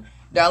valley.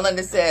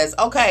 Darlinda says,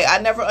 okay, I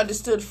never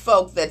understood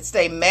folk that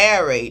stay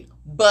married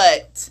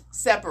but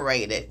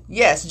separated.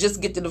 Yes,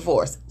 just get the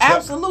divorce.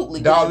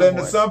 Absolutely.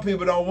 Darlinda, some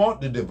people don't want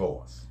the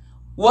divorce.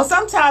 Well,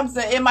 sometimes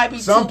it might be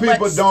some too much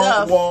people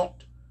don't want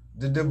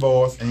the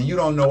divorce, and you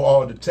don't know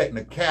all the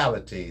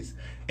technicalities.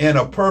 In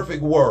a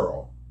perfect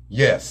world,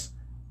 yes,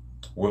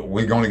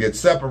 we're going to get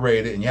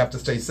separated, and you have to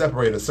stay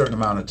separated a certain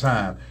amount of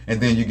time,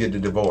 and then you get the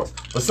divorce.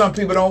 But some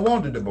people don't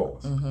want the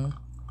divorce.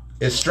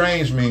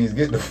 Estranged means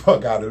get the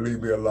fuck out and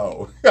leave me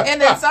alone. And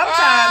then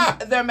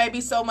sometimes there may be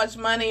so much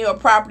money or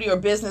property or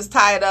business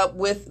tied up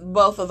with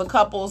both of the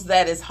couples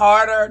that it's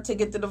harder to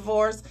get the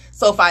divorce.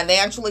 So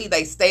financially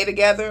they stay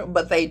together,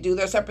 but they do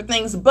their separate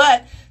things.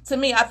 But to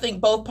me, I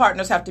think both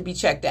partners have to be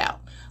checked out.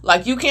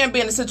 Like, you can't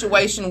be in a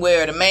situation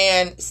where the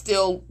man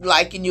still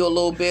liking you a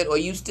little bit, or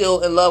you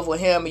still in love with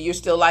him, or you're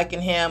still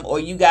liking him,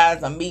 or you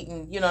guys are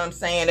meeting, you know what I'm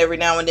saying, every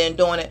now and then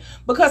doing it,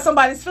 because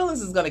somebody's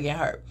feelings is going to get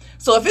hurt.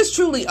 So if it's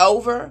truly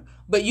over,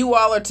 but you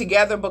all are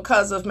together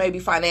because of maybe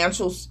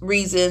financial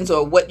reasons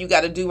or what you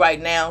got to do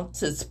right now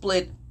to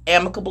split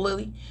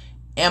amicably,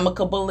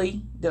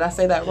 did I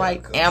say that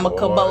right?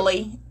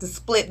 Amicably, to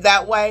split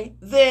that way,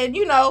 then,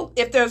 you know,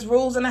 if there's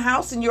rules in the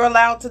house and you're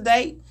allowed to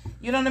date,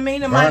 you know what I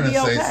mean? It might be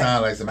okay.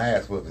 Sound like some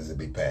ass whoopings to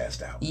be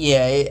passed out.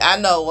 Yeah, I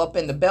know up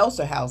in the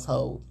Belser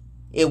household,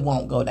 it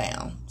won't go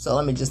down. So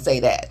let me just say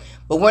that.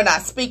 But we're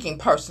not speaking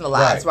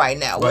personalized right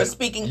now. We're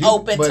speaking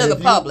open to the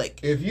public.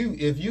 If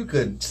you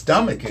could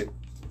stomach it,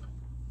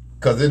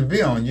 because it'd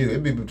be on you.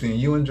 It'd be between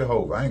you and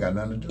Jehovah. I ain't got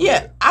nothing to do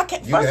with it. I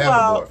can. You can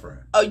have a boyfriend.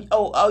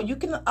 You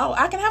can. Oh,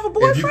 I can have a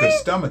boyfriend. If you can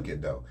stomach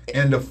it, though.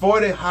 In the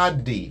 40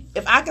 Hadith.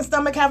 If I can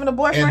stomach having a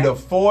boyfriend. In the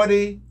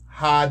 40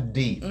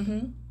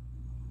 Hadith.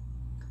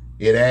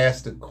 It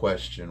asks the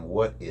question,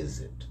 what is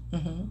it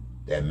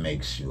that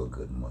makes you a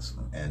good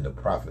Muslim? And the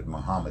Prophet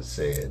Muhammad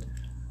said,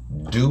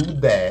 do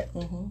that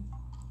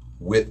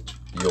which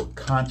your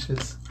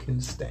conscience can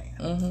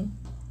stand.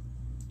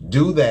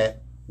 Do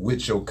that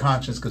which your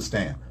conscience can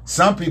stand.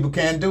 Some people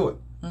can't do it.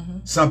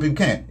 Some people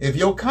can't. If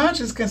your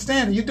conscience can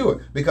stand it, you do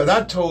it. Because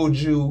I told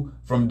you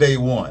from day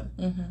one,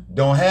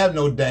 don't have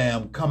no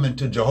damn coming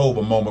to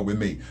Jehovah moment with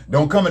me.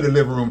 Don't come in the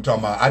living room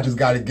talking about, I just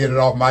got to get it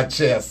off my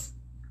chest.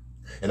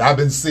 And I've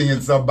been seeing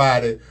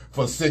somebody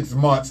for 6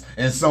 months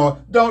and so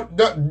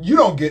on. You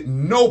don't get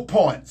no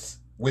points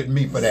with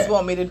me for that. You just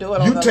want me to do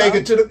it on you the take low?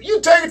 it to the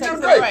You take it to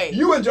the grave.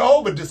 You and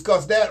Jehovah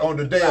discuss that on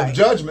the day of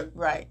judgment.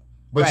 Right.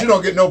 But you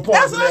don't get no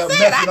points That's what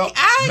I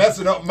said.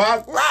 messing up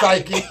my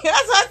psyche. That's why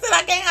I said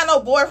I can't have no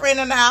boyfriend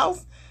in the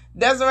house.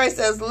 Desiree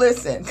says,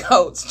 listen,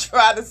 Coach,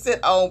 try to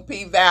sit on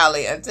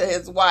P-Valley until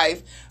his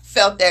wife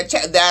felt that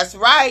check. That's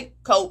right.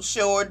 Coach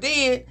sure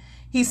did.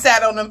 He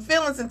sat on them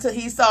feelings until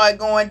he saw it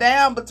going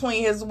down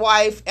between his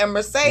wife and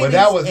Mercedes. Well,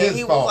 that was his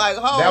fault. Was like,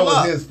 that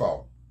was his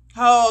fault.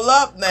 Hold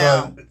up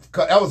now.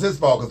 That was his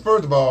fault. Because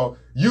first of all,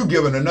 you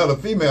giving another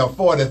female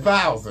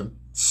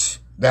 $40,000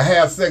 to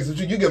have sex with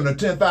you. You giving her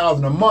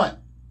 $10,000 a month.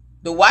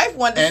 The wife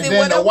wanted to see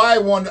what. And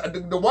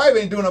then the wife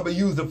ain't doing nothing but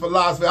use the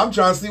philosophy. I'm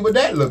trying to see what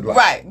that look like.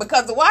 Right,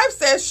 because the wife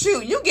says,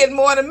 "Shoot, you getting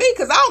more than me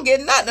because I don't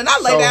get nothing, and I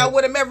lay down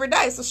with him every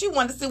day." So she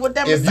wanted to see what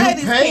that Mercedes was like.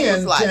 If you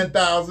paying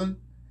 $10,000,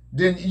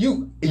 then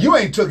you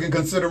ain't took in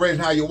consideration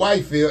how your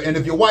wife feel, and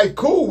if your wife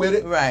cool with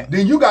it, right,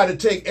 then you got to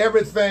take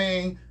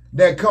everything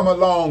that come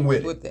along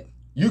with it.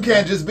 You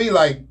can't just be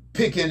like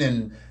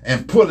picking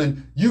and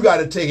pulling. You got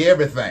to take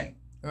everything,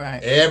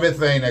 right,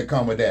 everything that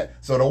come with that.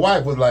 So the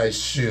wife was like,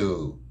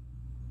 "Shoot."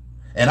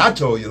 And I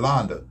told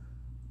Yolanda,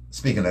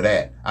 speaking of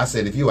that, I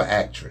said, if you're an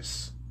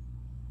actress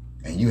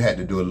and you had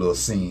to do a little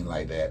scene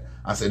like that,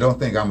 I said, don't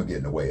think I'm going to get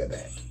in the way of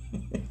that.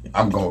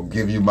 I'm going to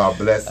give you my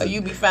blessing.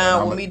 You be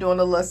fine with me doing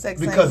a little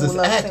sex because it's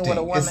acting with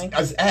a woman.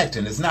 It's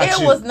acting. It's not It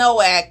was no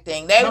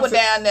acting. They were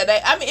down there.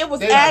 It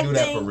was acting. They don't do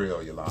that for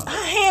real, Yolanda.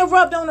 Her hand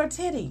rubbed on her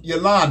titty.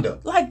 Yolanda.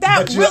 Like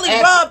that really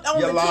rubbed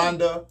on Yolanda.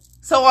 the titty.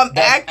 So I'm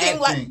acting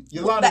like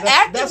Yolanda, the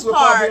acting that's what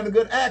part. being a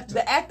good actor.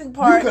 The acting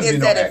part is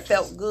that it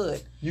felt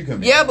good. You can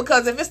be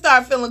because if it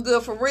started feeling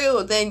good for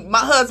real, then my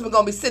husband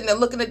gonna be sitting there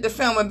looking at the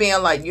film and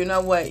being like, you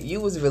know what,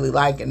 you was really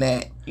liking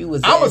that. You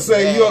was. I'm gonna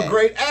say you're a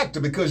great actor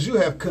because you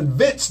have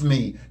convinced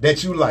me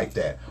that you like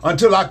that.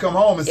 Until I come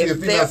home and see if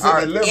there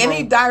are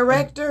any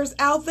directors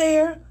out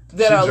there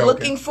that are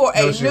looking for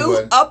a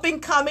new up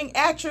and coming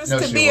actress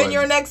to be in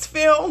your next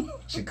film.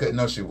 She couldn't.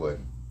 No, she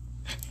wouldn't.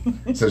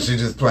 So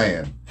she's just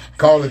playing.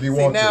 Call if you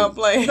want now to. I'm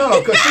playing. No,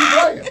 because she's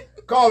playing.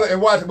 Call her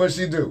and watch what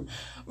she do.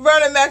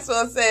 Vernon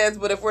Maxwell says,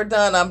 but if we're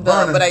done, I'm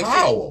done. Vernon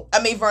Powell.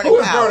 Vernon Powell. Who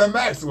is Vernon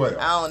Maxwell?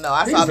 I don't know.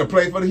 He used to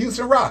play for the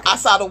Houston Rockets. I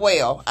saw the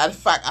whale. In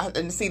fact, I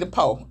didn't see the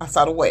pole. I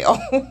saw the whale.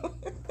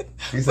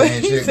 He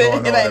said, it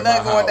ain't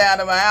nothing going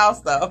down in my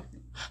house, though.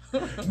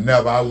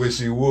 Never. I wish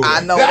he would. I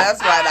know. That's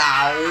right.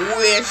 I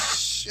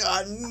wish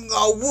I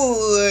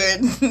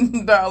would.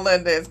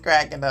 Darlinda is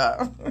cracking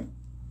up.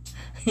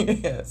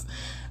 Yes.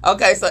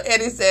 Okay, so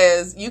Eddie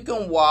says, you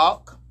can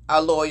walk,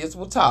 our lawyers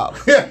will talk.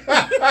 But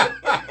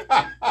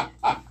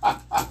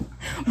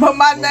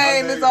my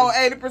name is on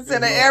 80%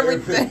 of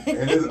everything.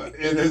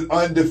 It is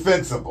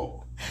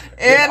undefensible.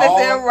 And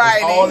it's in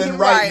writing. It's all in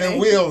writing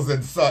and wheels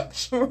and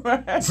such.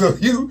 Right. So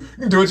you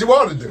can do what you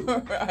want to do.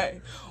 Right.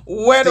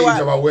 Where do I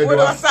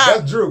sign?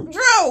 That's Drew.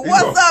 Drew,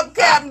 what's up,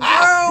 Captain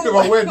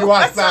Drew? Where do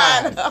I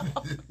sign?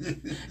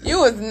 You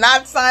was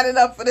not signing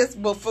up for this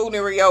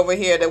buffoonery over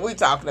here that we're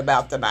talking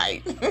about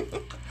tonight.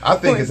 I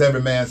think it's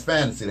every man's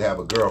fantasy to have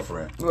a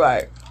girlfriend.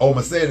 Right.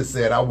 Mercedes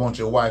said, I want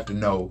your wife to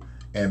know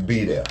and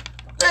be there.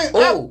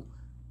 Ooh.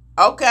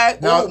 Okay.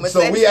 Now,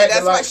 Mercedes said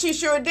that's what she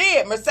sure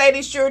did.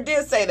 Mercedes sure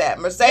did say that.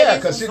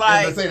 Mercedes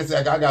Mercedes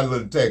said, I got a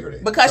little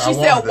integrity. Because she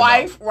said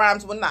wife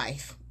rhymes with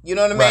knife. You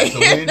know what I mean? Right, so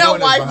we ain't no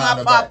doing wife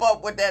not pop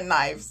up with that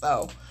knife.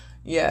 So,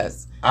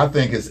 yes. I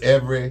think it's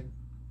every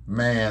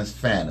man's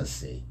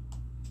fantasy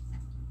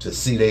to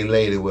see their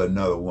lady with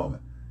another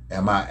woman.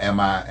 Am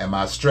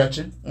I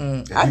stretching?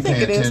 If I think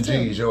it is 10 too.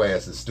 G's, your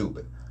ass is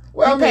stupid.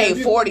 Well, you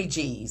paid 40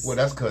 G's. Well,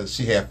 that's because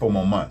she had 4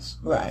 more months.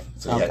 Right.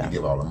 So you had to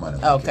give all the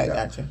money. Okay,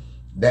 gotcha.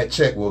 That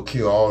check will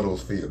kill all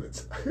those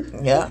feelings.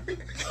 Yeah.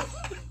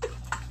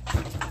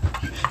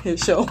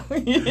 Sure.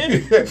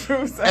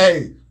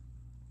 Hey,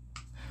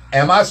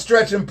 am I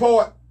stretching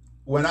port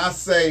when I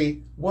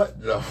say,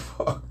 what the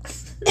fuck?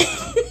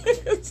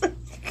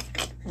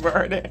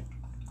 Vernon.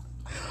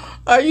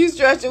 Are you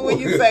stretching when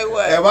you say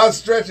what? Am I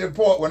stretching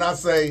port when I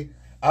say,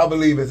 I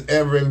believe it's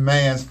every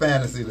man's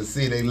fantasy to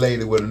see their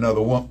lady with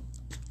another woman?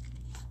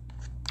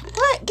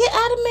 What? Get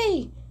out of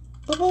me.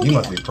 You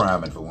must be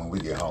priming for when we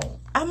get home.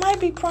 I might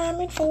be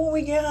priming for when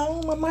we get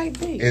home. I might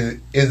be.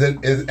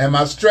 Am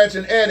I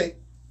stretching Eddie?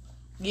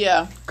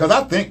 Yeah. Because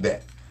I think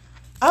that.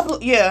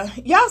 Yeah.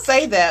 Y'all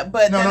say that,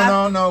 but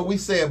no. We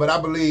say it, but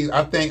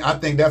I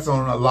think that's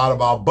on a lot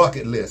of our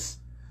bucket lists.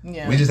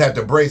 Yeah. We just have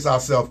to brace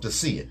ourselves to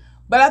see it.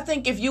 But I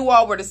think if you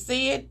all were to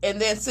see it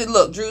and then see,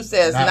 look, Drew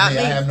says, not me.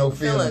 I have no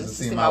feelings to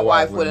see my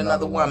wife with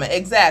another woman.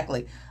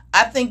 Exactly.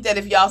 I think that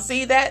if y'all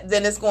see that,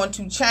 then it's going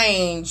to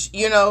change,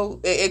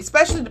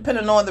 especially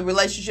depending on the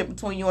relationship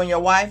between you and your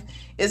wife,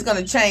 it's going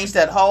to change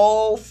that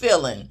whole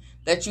feeling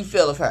that you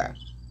feel of her.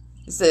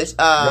 It says,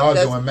 y'all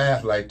doing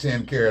math like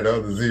 10 carry the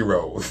other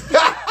zeros.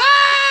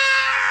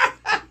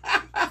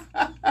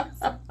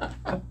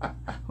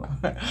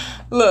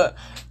 Look,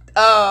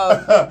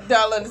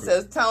 Darlene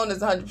says, Tone is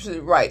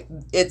 100% right.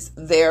 It's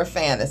their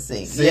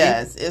fantasy. See?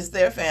 Yes, it's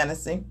their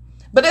fantasy.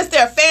 But it's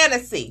their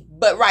fantasy,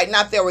 but right,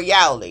 not their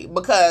reality.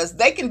 Because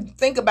they can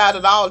think about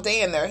it all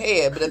day in their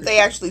head, but if they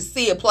actually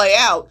see it play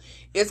out,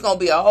 it's going to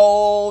be a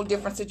whole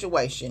different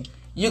situation.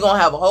 You're going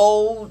to have a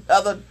whole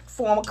other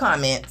form of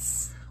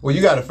comments. Well,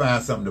 you got to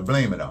find something to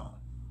blame it on.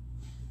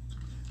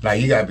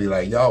 Like, you got to be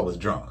like, y'all was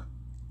drunk.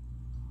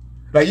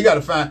 Like, you got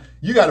to find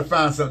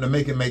something to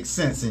make it make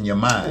sense in your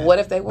mind. What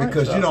if they weren't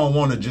Because drunk? you don't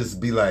want to just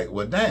be like,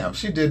 well, damn,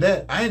 she did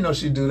that. I didn't know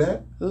she'd do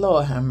that.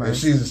 Lord have mercy.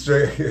 If she's a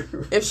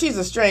stranger. If she's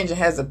a stranger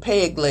and has a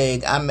peg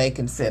leg, I may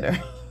consider.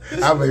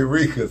 I may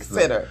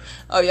reconsider.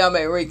 Oh, y'all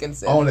may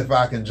reconsider. Only if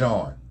I can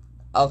join.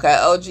 Okay,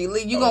 OG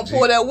Lee, you gonna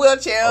pull that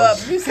wheelchair up.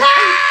 You see,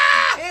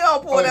 he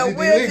gonna pull that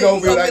wheelchair. He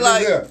gonna be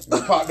like this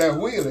here. Pop that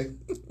wheelie.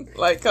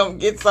 Like, come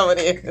get some of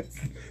this.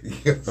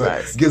 Get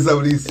some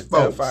of these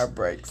spokes. Fire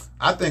breaks.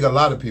 I think a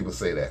lot of people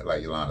say that,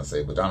 like Yolanda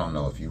say, but I don't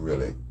know if you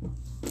really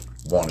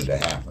want it to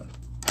happen.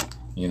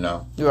 You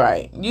know?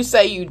 Right. You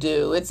say you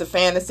do. It's a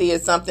fantasy.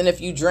 It's something if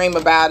you dream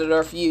about it or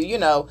if you,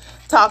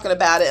 talking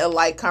about it, a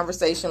light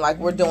conversation like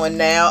we're doing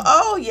now.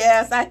 Oh,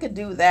 yes, I could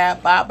do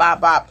that. Bop,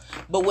 bop, bop.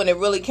 But when it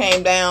really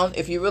came down,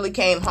 if you really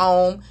came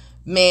home,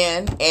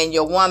 man, and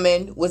your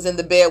woman was in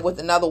the bed with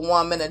another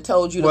woman and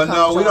told you to come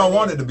Well, no, we don't join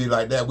want it to be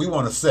like that. We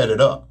want to set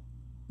it up.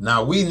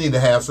 Now, we need to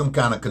have some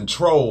kind of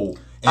control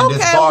in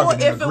this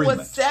bargaining if agreement. it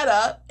was set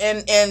up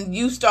and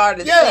you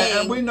started yeah,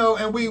 saying and we know,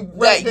 and we that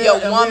right there, your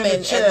and woman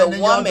and the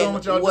woman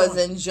was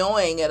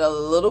enjoying it a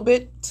little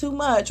bit too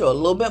much or a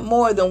little bit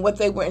more than what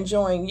they were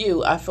enjoying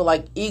you, I feel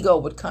like ego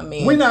would come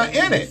in. We're not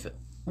in it.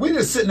 We're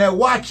just sitting there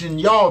watching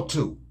y'all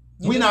two.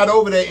 We're not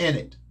over there in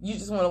it. You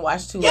just want to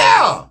watch two.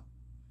 Yeah. Ladies.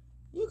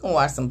 You can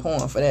watch some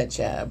porn for that,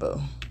 child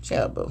boo.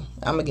 Child boo.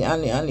 I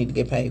need to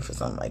get paid for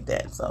something like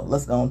that. So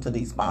let's go on to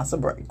these sponsor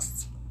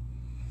breaks.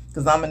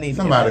 Because I'm going to need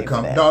somebody to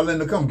come.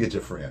 Darlinda, come get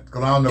your friend.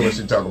 Because I don't know what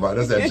she's talking about.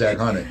 That's that Jack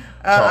Honey.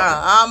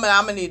 I'm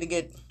going to need to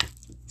get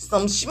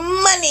some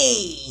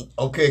money.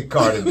 Okay,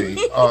 Cardi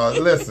B.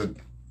 Listen.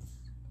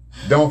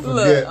 Don't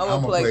forget, I'm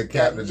going to play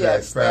Captain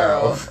Jack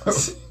Sparrow.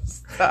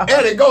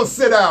 Eddie, go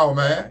sit down,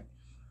 man.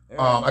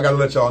 I got to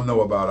let y'all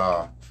know about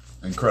our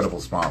incredible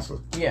sponsor.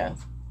 Yeah.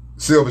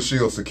 Silver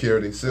Shield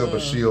Security. Silver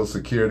Shield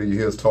Security. You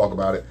hear us talk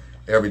about it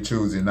every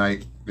Tuesday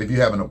night. If you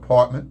have an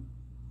apartment,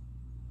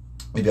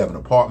 if you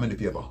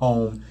have a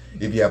home,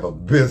 if you have a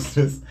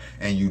business,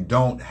 and you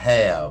don't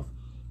have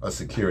a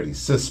security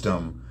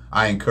system,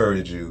 I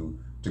encourage you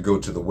to go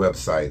to the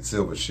website,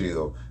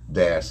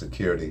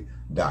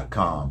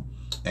 silvershield-security.com,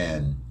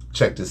 and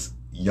check this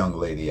young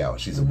lady out.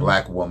 She's a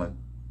black woman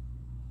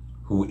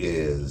who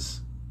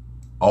is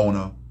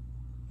owner,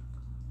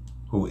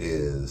 who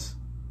is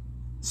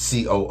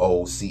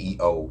COO,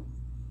 CEO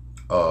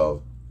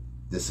of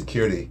the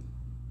security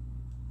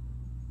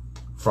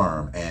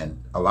firm.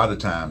 And a lot of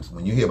times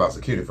when you hear about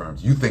security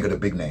firms, you think of the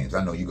big names.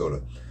 I know you go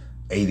to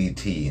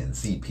ADT and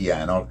CPI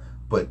and all,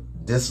 but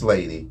this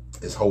lady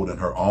is holding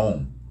her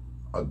own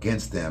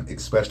against them,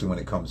 especially when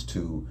it comes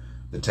to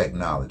the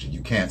technology. You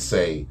can't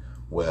say,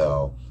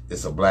 well,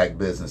 it's a black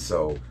business,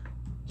 so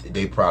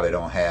they probably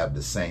don't have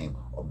the same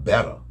or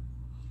better.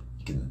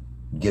 You can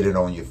get it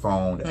on your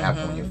phone, the app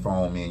on your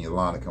phone. Me and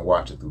Yolanda can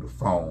watch it through the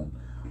phone.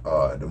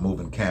 The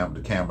moving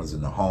the cameras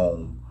in the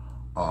home,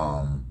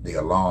 the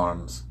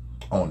alarms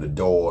on the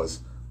doors.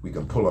 We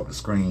can pull up the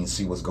screen,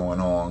 see what's going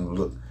on,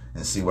 look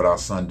and see what our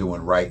son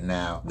doing right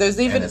now. There's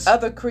even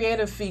other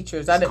creative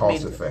features. It's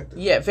cost effective.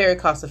 Yeah, very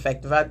cost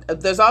effective.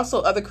 There's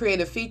also other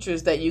creative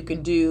features that you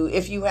can do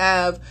if you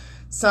have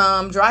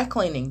some dry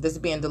cleaning that's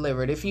being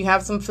delivered, if you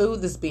have some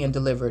food that's being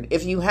delivered,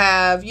 if you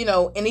have,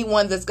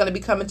 anyone that's going to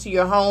be coming to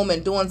your home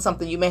and doing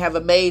something, you may have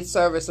a maid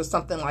service or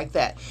something like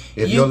that.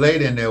 If your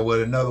lady in there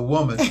with another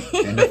woman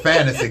and the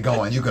fantasy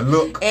going, you can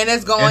look. And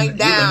it's going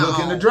down. You can look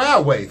in the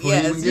driveway before you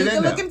even get in there. You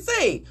can look and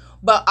see.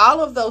 But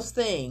all of those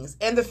things,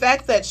 and the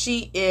fact that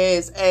she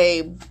is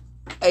a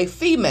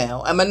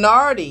female, a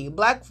minority,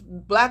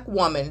 black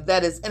woman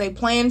that is in a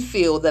playing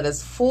field that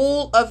is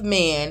full of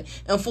men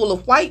and full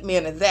of white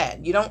men at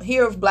that. You don't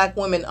hear of black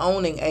women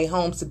owning a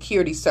home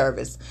security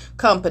service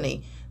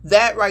company.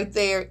 That right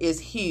there is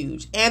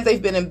huge. And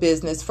they've been in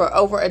business for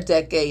over a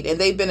decade, and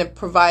they've been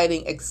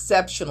providing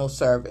exceptional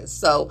service.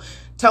 So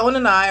Tone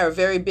and I are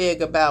very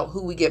big about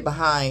who we get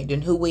behind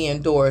and who we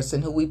endorse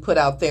and who we put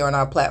out there on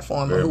our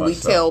platform and who we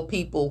tell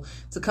people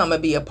to come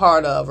and be a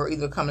part of or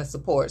either come and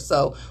support.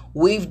 So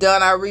we've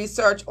done our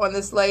research on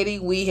this lady.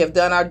 We have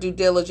done our due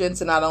diligence,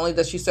 and not only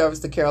does she service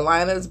the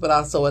Carolinas, but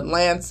also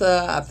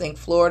Atlanta, I think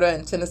Florida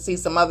and Tennessee,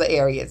 some other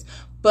areas.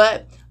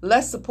 But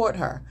let's support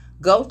her.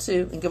 Go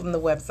to and give them the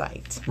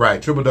website.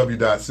 Right,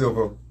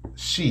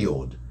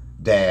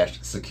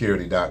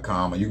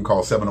 www.silvershield-security.com, and you can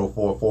call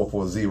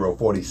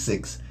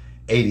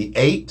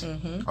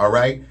 704-440-4688. All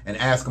right, and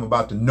ask them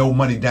about the no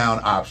money down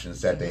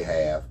options that they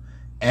have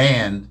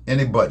and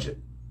any budget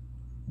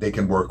they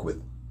can work with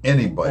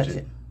any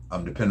budget.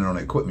 Depending on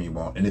the equipment you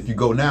want. And if you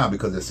go now,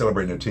 because they're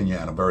celebrating their 10-year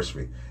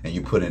anniversary, and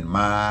you put in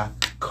my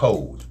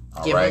code,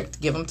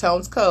 give them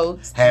Tone's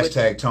codes.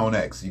 Hashtag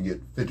ToneX, you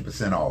get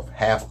 50% off,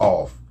 half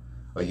off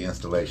of your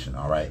installation,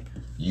 all right?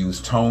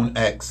 Use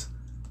ToneX,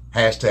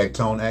 hashtag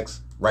ToneX.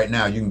 Right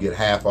now, you can get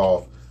half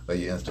off of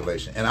your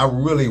installation. And I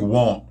really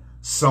want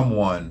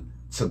someone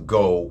to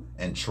go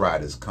and try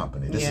this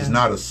company. This is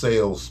not a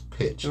sales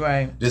pitch.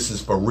 Right. This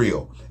is for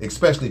real,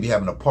 especially if you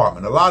have an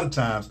apartment. A lot of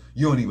times,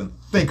 you don't even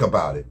think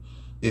about it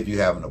if you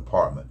have an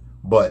apartment.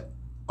 But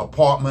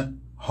apartment,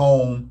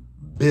 home,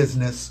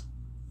 business,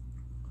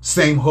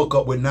 same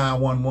hookup with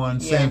 911,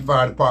 same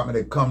fire department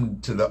that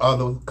come to the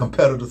other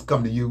competitors,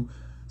 come to you,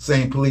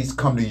 same police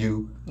come to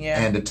you,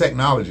 and the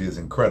technology is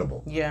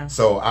incredible.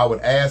 So I would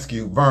ask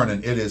you,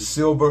 Vernon, it is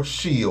Silver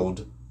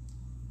Shield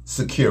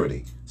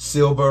Security.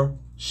 Silver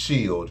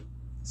Shield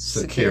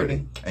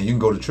Security. And you can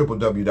go to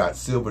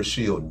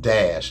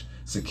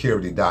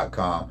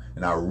www.silvershield-security.com,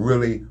 and I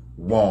really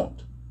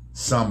want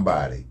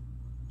somebody,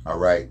 all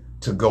right,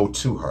 to go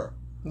to her.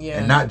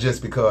 And not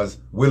just because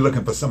we're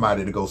looking for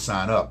somebody to go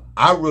sign up.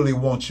 I really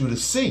want you to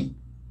see.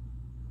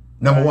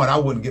 Number one, I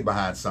wouldn't get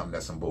behind something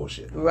that's some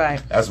bullshit.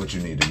 That's what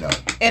you need to know.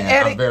 And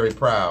I'm very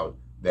proud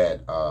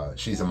that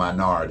she's a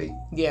minority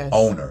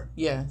owner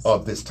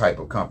of this type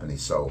of company.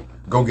 So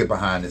go get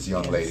behind this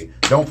young lady.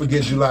 Don't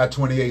forget July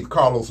 28th,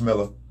 Carlos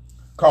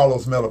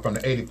Miller from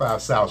the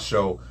 85 South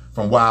show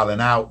from Wild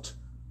and Out.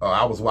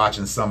 I was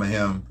watching some of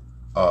him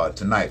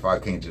tonight before I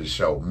came to the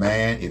show.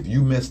 Man, if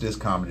you missed this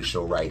comedy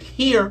show right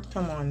here,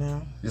 come on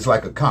now, it's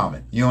like a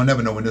comment. You don't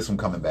never know when this one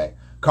coming back.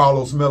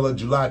 Carlos Miller,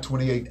 July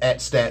 28th at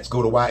Stats.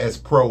 Go to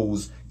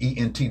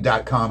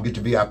YSProsENT.com. Get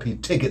your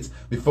VIP tickets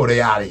before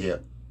they out of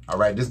here. All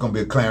right, this is going to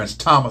be a Clarence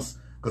Thomas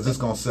because it's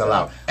going to sell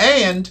out.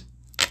 And,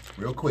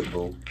 real quick,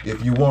 boo,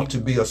 if you want to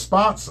be a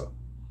sponsor,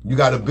 you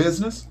got a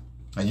business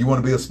and you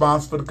want to be a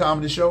sponsor for the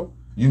comedy show,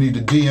 you need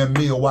to DM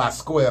me or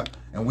YSquare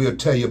and we'll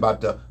tell you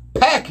about the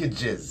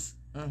packages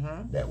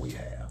that we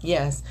have.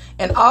 Yes.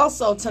 And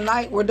also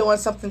tonight we're doing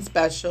something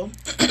special.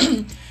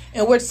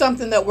 And we're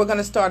something that we're going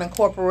to start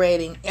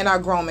incorporating in our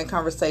Grown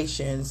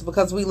conversations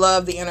because we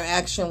love the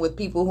interaction with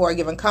people who are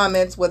giving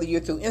comments, whether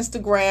you're through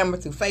Instagram or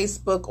through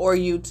Facebook or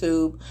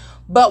YouTube.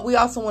 But we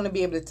also want to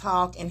be able to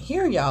talk and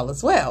hear y'all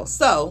as well.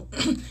 So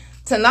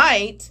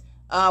tonight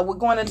we're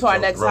going into our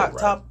next hot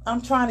topic.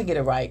 I'm trying to get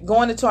it right.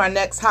 Going into our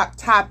next hot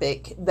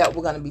topic that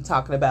we're going to be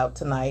talking about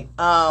tonight.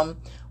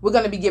 We're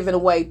going to be giving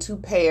away 2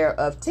 pair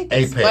of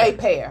tickets. A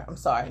pair. I'm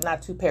sorry,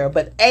 not 2 pair,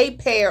 but a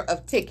pair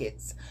of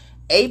tickets.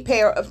 A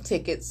pair of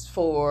tickets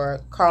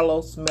for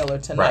Carlos Miller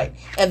tonight.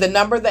 And the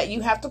number that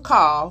you have to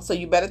call, so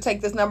you better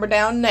take this number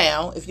down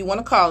now. If you want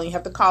to call, you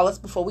have to call us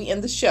before we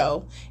end the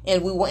show.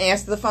 And we will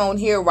answer the phone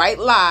here right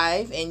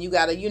live. And you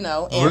got to,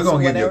 answer. We're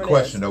going to give you a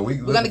question, though.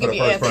 We're going to give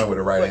you an with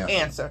the right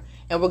answer.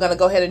 And we're going to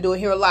go ahead and do it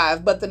here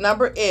live. But the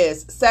number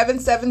is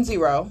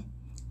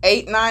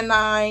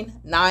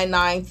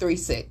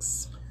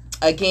 770-899-9936.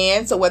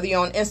 Again, so whether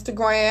you're on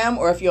Instagram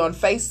or if you're on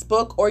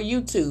Facebook or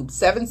YouTube,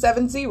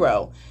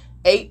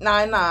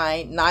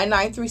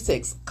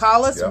 770-899-9936.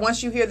 Call us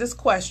once you hear this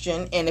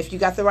question, and if you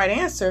got the right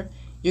answer,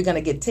 you're going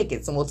to get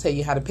tickets, and we'll tell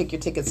you how to pick your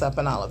tickets up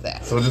and all of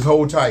that. So just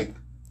hold tight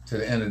to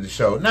the end of the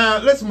show. Now,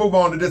 let's move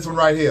on to this one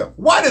right here.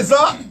 What is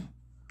up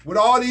with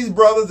all these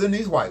brothers and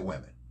these white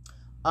women?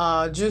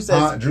 Drew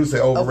said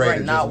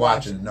overrated, not just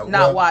watching.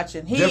 Not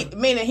watching.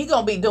 Meaning he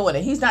going to be doing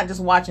it. He's not just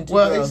watching two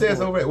girls. Well, he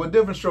says overrated. Well,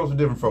 different strokes for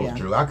different folks,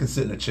 Drew. I can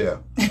sit in a chair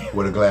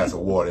with a glass of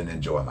water and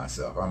enjoy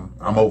myself.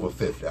 I'm over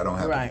 50. I don't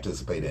have to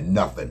participate in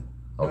nothing.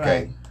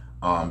 Okay?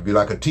 It'd be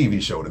like a TV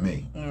show to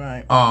me.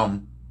 Right.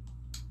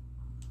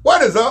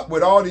 What is up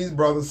with all these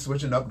brothers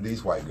switching up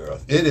these white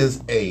girls? It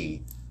is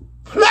a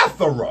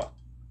plethora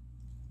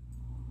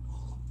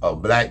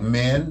of black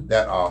men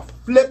that are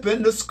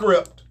flipping the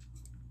script.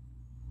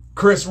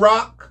 Chris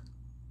Rock,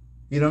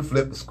 he done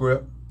flipped the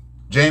script.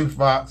 James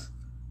Fox,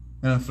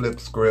 he done flipped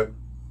the script.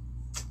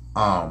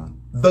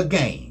 The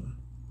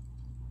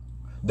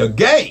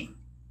Game,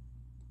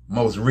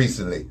 most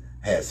recently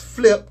has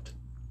flipped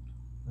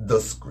the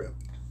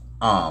script.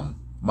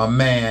 My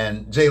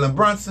man Jalen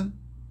Brunson,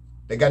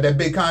 they got that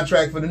big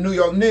contract for the New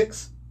York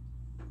Knicks,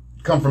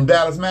 come from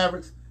Dallas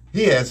Mavericks.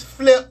 He has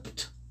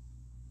flipped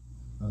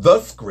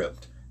the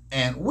script,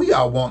 and we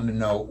are wanting to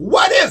know,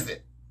 what is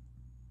it?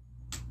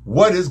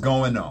 What is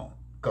going on?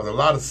 Because a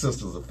lot of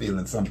sisters are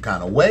feeling some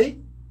kind of way.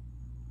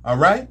 All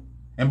right?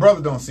 And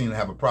brothers don't seem to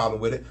have a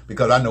problem with it,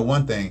 because I know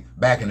one thing,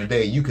 back in the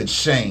day, you could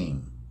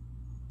shame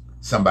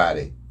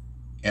somebody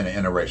in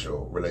an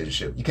interracial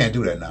relationship. You can't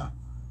do that now.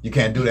 You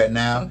can't do that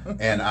now.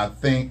 And I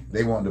think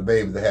they want the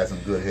baby that has some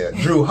good hair.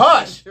 Drew,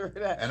 hush!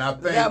 And I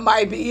think that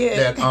might be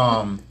it.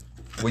 That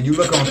when you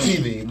look on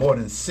TV, more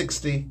than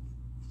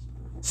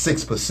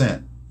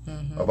 66%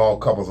 of all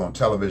couples on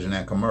television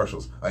and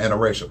commercials are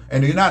interracial.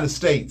 And the United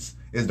States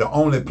is the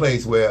only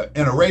place where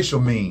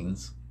interracial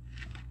means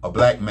a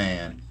black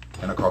man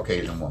and a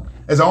Caucasian woman.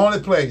 It's the only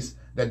place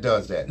that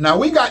does that. Now,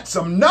 we got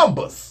some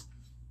numbers,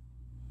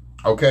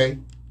 okay?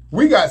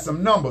 We got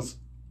some numbers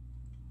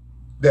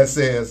that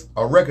says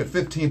a record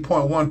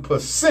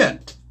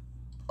 15.1%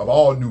 of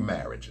all new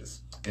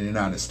marriages in the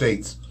United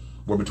States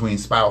were between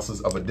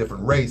spouses of a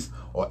different race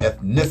or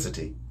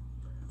ethnicity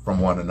from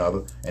one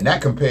another, and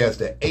that compares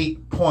to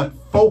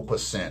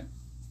 8.4%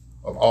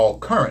 of all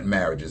current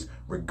marriages,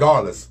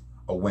 regardless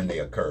of when they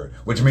occurred,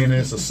 which means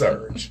it's a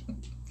surge.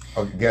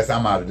 I guess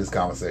I'm out of this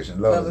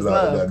conversation. Love is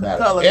love. It doesn't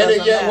matter. Color Eddie,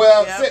 doesn't matter.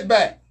 well, Yep. sit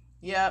back.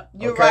 Yep,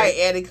 you're Okay. right,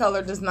 Eddie.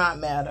 Color does not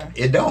matter.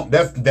 It don't.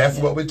 That's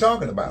what we're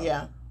talking about.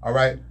 Yeah. All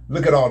right.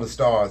 Look at all the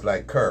stars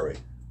like Curry.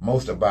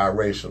 Most are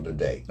biracial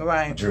today.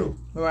 Right. Drew.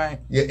 Right.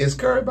 Yeah, is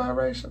Curry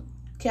biracial?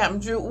 Captain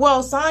Drew.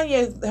 Well,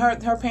 Sonya,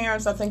 her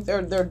parents, I think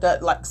they're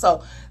like,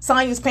 so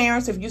Sonya's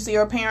parents, if you see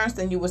her parents,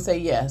 then you would say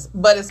yes.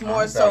 But it's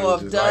more so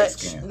of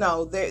Dutch.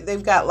 No,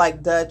 they've got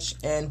like Dutch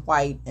and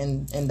white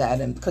and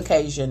that and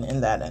Caucasian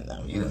and that in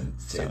them. You done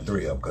said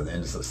three of them because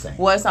it's the same.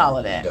 Well, it's all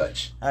of that.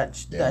 Dutch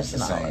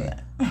and all of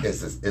that.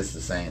 It's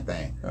the same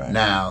thing. Right.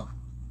 Now,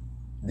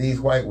 these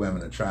white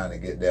women are trying to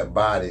get their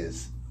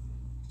bodies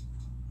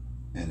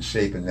and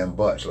shaping them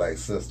butts like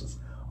sisters.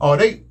 Oh,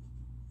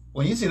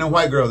 when you see them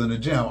white girls in the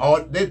gym,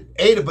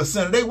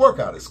 80% of their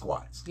workout is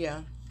squats. Yeah.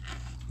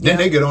 Then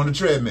they get on the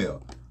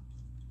treadmill.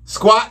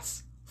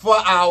 Squats for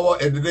an hour,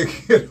 and then they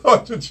get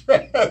on the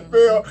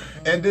treadmill,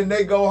 and then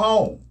they go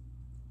home.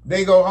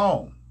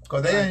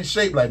 Because they ain't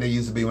shaped like they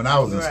used to be when I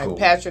was in school.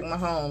 Patrick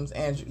Mahomes,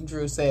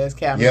 Andrew says,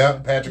 Captain. Yeah,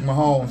 Patrick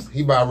Mahomes.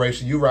 He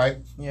biracial. You right.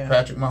 Yeah.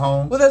 Patrick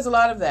Mahomes. Well, there's a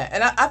lot of that.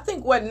 And I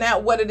think what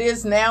it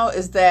is now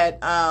is that,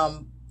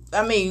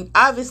 I mean,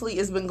 obviously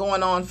it's been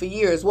going on for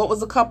years. What was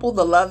the couple?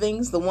 The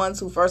Lovings, the ones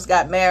who first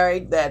got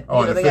married. That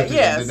they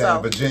got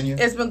in Virginia.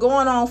 It's been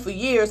going on for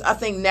years. I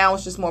think now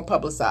it's just more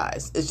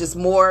publicized. It's just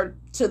more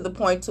to the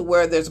point to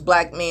where there's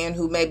black men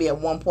who maybe at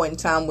one point in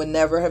time would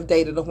never have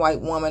dated a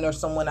white woman or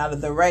someone out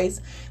of their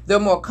race. They're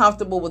more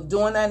comfortable with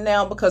doing that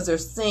now because they're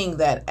seeing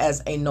that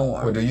as a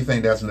norm. Well, do you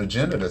think that's an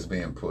agenda that's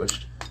being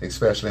pushed,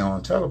 especially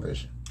on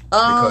television?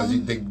 Because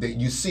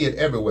you see it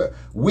everywhere.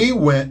 We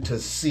went to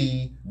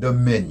see the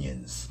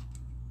Minions.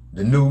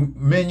 The new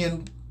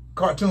Minion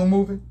cartoon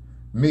movie,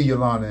 me,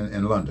 Yolanda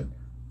in London.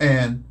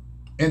 And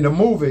in the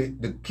movie,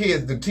 the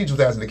teacher was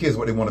asking the kids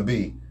what they want to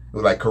be. It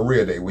was like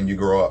career day when you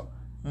grow up.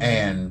 Mm-hmm.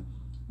 And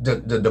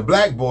the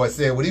black boy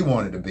said what he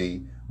wanted to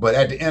be. But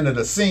at the end of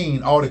the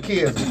scene, all the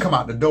kids would come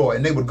out the door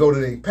and they would go to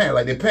their parents.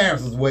 Like their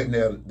parents was waiting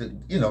there,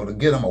 to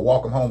get them or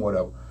walk them home or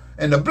whatever.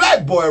 And the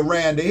black boy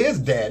ran to his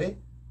daddy.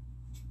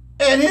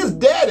 And his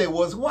daddy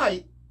was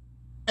white.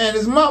 And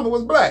his mama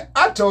was black.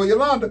 I told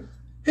Yolanda,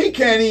 he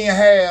can't even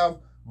have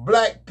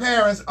black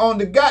parents on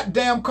the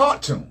goddamn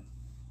cartoon.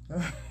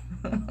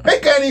 They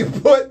can't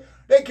even put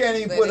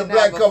a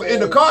black couple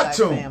in the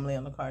cartoon. Black family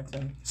on the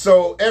cartoon.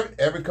 So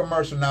every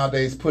commercial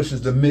nowadays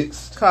pushes the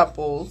mixed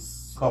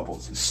couples,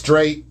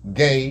 straight,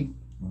 gay,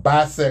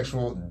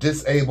 bisexual,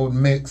 disabled,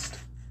 mixed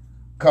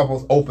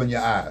couples. Open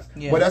your eyes.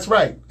 Yeah. Well, that's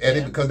right,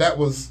 Eddie, because that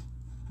was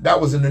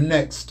in the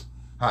next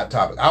hot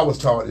topic. I was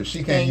taught if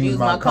she can't use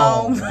my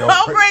comb,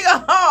 don't bring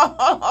her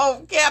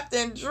home,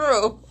 Captain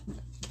Drew.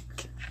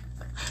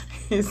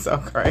 He's so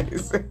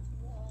crazy.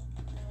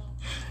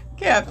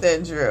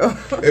 Captain Drew.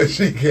 If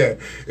she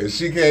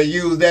can't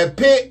use that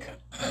pick,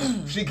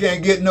 she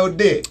can't get no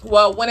dick.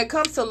 Well, when it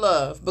comes to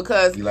love,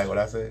 because you like what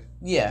I said?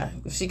 Yeah.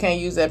 If she can't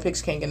use that pick,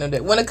 she can't get no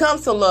dick. When it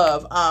comes to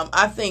love,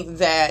 I think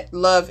that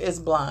love is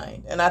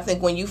blind. And I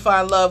think when you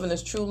find love and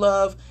it's true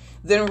love,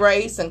 then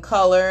race and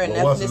color and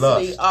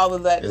ethnicity, all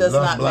of that does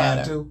not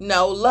matter. Too?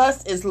 No,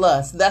 lust is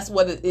lust. That's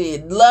what it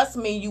is. Lust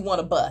means you want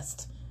to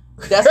bust.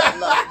 That's what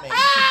lust means.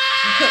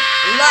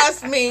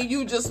 Lust means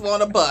you just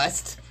want to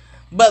bust.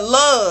 But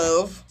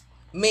love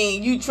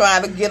means you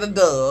trying to get a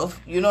dove.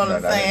 You know what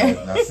I'm saying?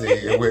 Now see,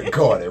 it went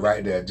caught it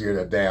right there, dude,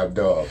 a damn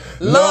dove.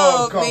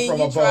 Love means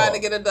you trying to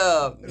get a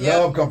dove. Yep.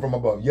 Love come from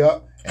above.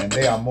 Yup. And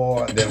they are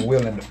more than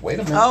willing to, wait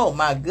a minute. Oh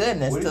my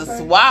goodness, to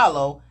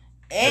swallow.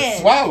 And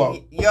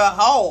swallow your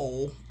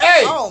whole.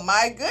 Hey, oh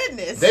my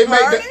goodness,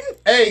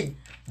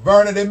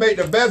 Vernon, they make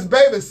the best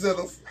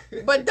babysitters.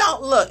 But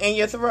don't look in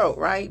your throat,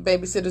 right?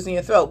 Babysitters in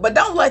your throat. But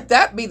don't let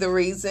that be the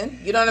reason.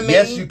 You know what I mean?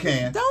 Yes, you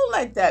can. Don't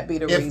let that be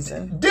the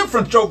reason.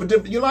 Different stroke for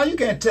different. You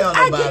can't tell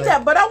nobody. I get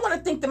that, but I want to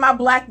think that my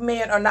black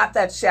men are not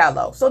that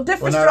shallow. So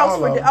different strokes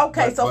for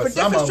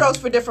different strokes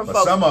for different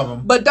folks. Some of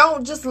them. But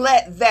don't just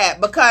let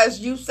that because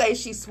you say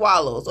she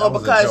swallows or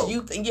because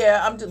you.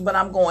 But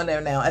I'm going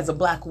there now as a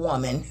black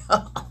woman.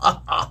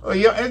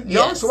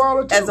 Y'all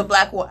swallow too. As a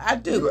black woman, I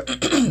do.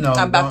 No,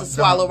 I'm about to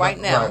swallow right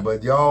now. Right,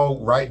 but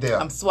y'all right there.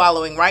 I'm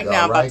swallowing right now.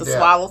 I'm about to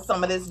swallow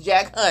some of this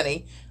Jack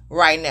honey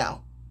right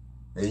now.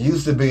 It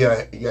used to be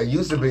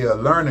a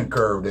learning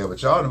curve there,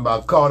 but y'all done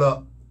about caught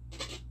up.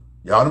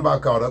 Y'all done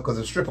about caught up because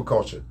of stripper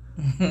culture.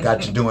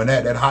 Got you doing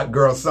that. That hot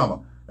girl summer.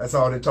 That's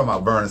all they talking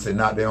about. Vernon said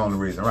not the only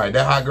reason, right?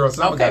 That hot girl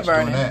summer got you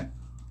doing that.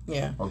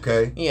 Yeah.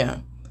 Okay.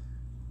 Yeah.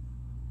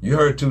 You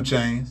heard 2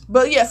 Chainz.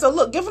 But yeah, so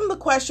look, give them the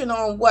question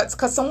on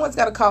because someone's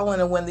got to call in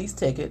and win these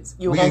tickets.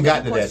 We ain't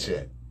got to that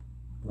yet.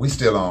 We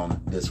still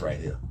on this right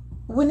here.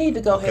 We need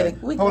to go ahead and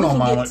hold on,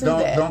 Mama.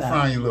 Don't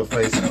frown your little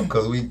face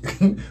because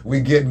we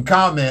getting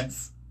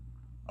comments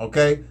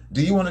Okay?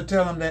 Do you want to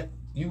tell them that?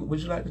 Would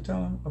you like to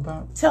tell them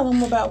about? Tell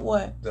them about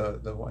what?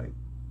 The white.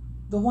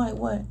 The white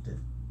what?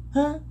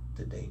 The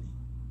dating.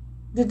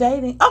 The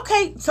dating.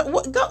 Okay, so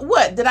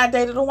what? Did I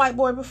date a white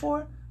boy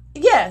before?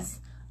 Yes.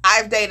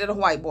 I've dated a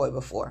white boy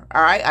before.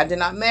 All right? I did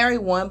not marry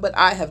one, but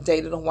I have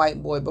dated a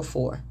white boy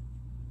before.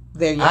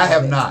 There you I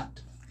have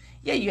not.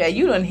 Yeah,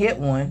 you done hit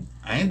one.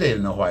 I ain't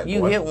dated no white boy.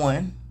 You hit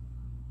one.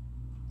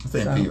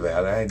 Same people.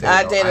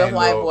 I dated a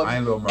white boy.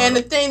 And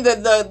the thing,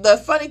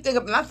 the funny thing,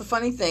 not the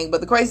funny thing,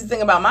 but the crazy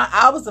thing about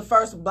I was the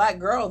first black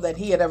girl that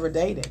he had ever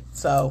dated.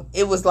 So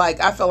it was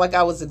like, I felt like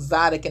I was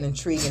exotic and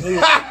intriguing. He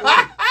was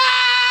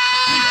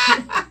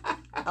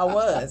I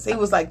was. He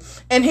was like,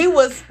 and he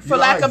was, for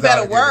lack of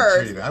better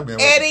words,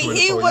 Eddie,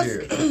 he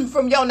was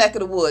from your neck of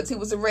the woods. He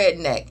was a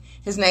redneck.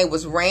 His name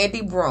was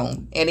Randy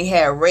Broom, and he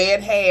had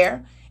red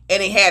hair,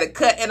 and he had a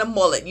cut and a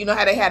mullet. You know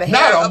how they had a hair?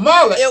 Not a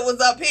mullet. It was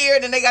up here,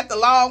 then they got the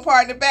long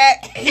part in the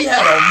back. He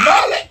had a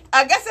mullet.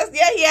 I guess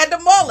he had the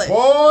mullet.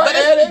 Boy,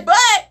 Eddie.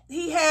 But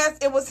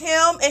it was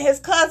him and his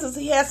cousins.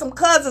 He had some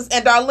cousins.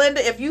 And Darlinda,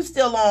 if you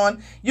still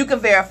on, you can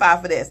verify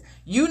for this.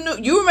 You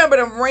remember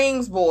them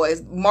Reams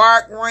boys,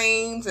 Mark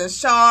Reams and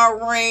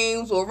Sean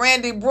Reams. Well,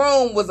 Randy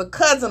Broom was a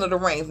cousin of the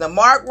Reams. Now,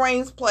 Mark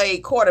Reams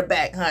played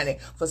quarterback, honey,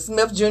 for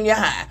Smith Junior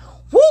High.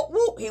 Whoop,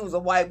 whoop. He was a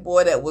white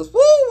boy that was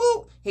whoop,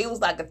 whoop. He was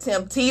like a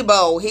Tim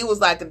Tebow. He was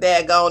like a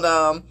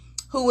daggone,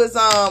 who is,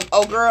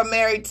 old girl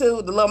married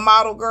to, the little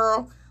model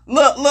girl.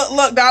 Look,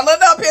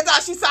 Darlinda up here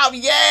thought she saw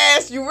me.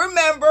 Yes, you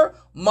remember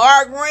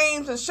Mark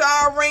Reams and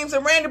Sean Reams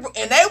and Randy,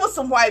 and they were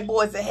some white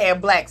boys that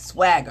had black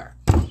swagger.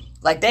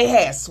 Like, they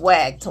had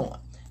swag to them.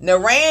 Now,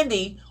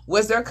 Randy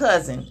was their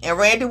cousin, and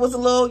Randy was a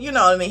little, he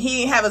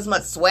didn't have as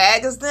much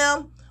swag as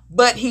them,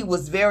 but he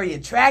was very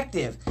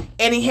attractive,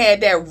 and he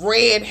had that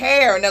red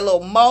hair and that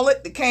little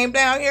mullet that came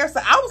down here. So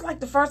I was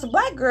like the first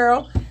black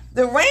girl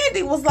that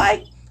Randy was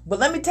like. But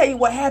let me tell you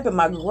what happened.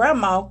 My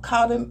grandma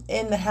caught him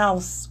in the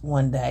house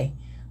one day.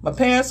 My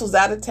parents was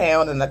out of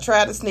town, and I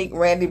tried to sneak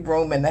Randy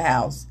Broom in the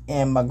house.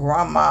 And my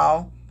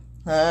grandma,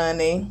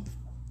 honey,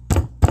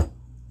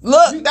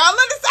 look, Darlinda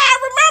said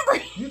I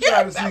remember. You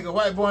tried to sneak a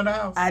white boy in the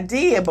house? I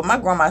did, but my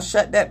grandma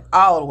shut that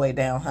all the way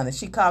down, honey.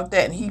 She caught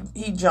that, and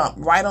he jumped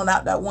right on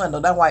out that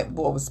window. That white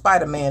boy was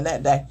Spider-Man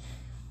that day.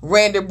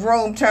 Randy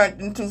Broom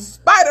turned into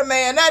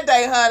Spider-Man that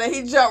day, honey.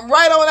 He jumped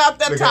right on out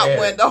that top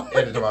window.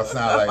 Eddie do I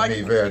sound like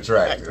me, very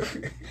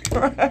attractive.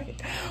 Right.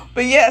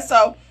 But yeah,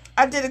 so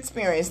I did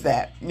experience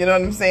that. You know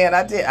what I'm saying?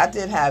 I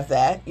did have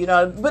that,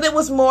 but it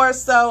was more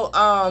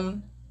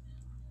so,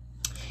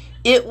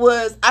 it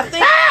was, I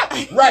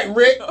think. Right,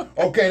 Rick.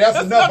 Okay, that's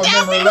enough of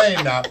memory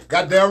lane now.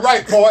 Goddamn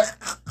right, boy.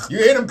 You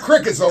hear them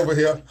crickets over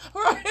here.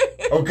 Right.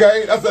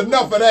 Okay, that's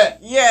enough of that.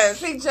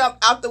 Yes, he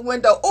jumped out the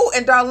window. Oh,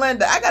 and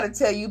Darlinda, I got to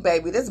tell you,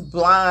 baby, this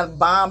blonde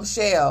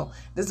bombshell,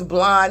 this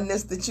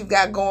blondness that you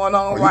got going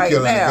on right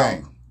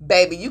now.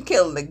 Baby, you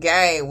killing the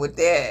game with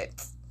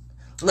that.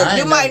 Look,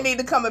 you might need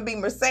to come and be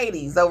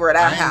Mercedes over at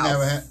our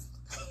house.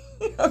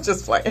 I'm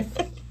just playing.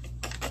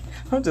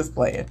 I'm just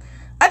playing.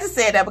 I just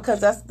said that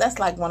because that's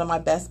like one of my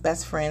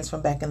best friends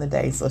from back in the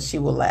day, so she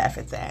will laugh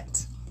at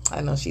that. I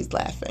know she's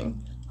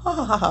laughing. Ha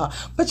ha ha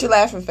ha. Put your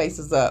laughing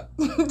faces up.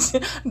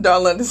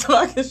 Darlinda, so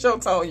I can show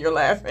Tone you're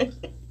laughing.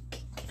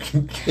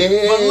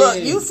 Yeah. But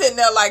look, you sitting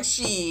there like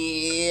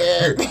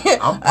shit.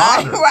 I'm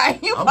pondering. Right,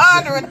 you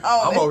pondering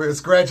on I'm over here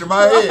scratching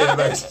my head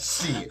like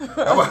shit.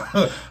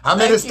 How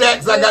many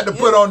stacks I got to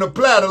put on the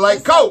platter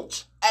like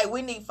Coach? Hey,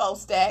 we need 4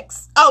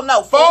 stacks. Oh,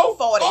 no,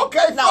 40.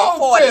 Okay, no,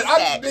 40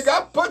 stacks.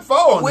 I put 4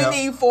 on We there.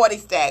 need 40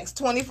 stacks.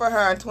 20 for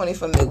her and 20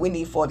 for me. We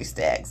need 40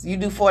 stacks. You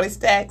do 40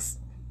 stacks?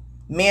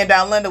 Me and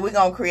Darlinda, we're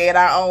going to create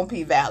our own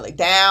P-Valley.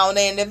 Down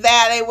in the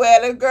valley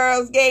where the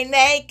girls get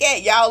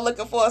naked. Y'all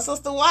looking for a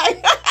sister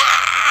wife?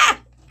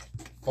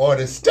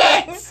 40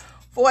 stacks.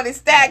 40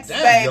 stacks,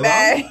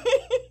 baby.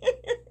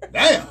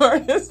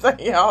 Damn.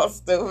 Y'all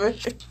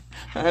stupid.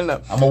 I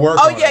know. I'm gonna work.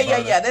 Oh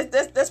yeah.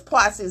 This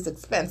posse is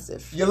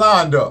expensive.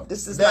 Yolanda,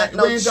 this is not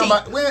no cheap.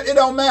 It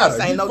don't matter.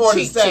 This ain't no 40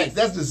 cheap. stacks.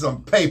 That's just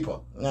some paper.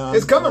 No,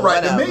 it's coming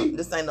right to me.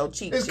 This ain't no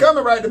cheap. It's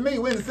coming right to me.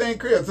 We're in the same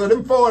crib. So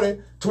them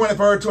 40, 20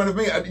 for her, 20 for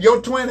me.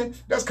 Your 20,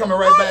 that's coming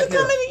right back here. It's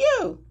coming to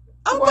you.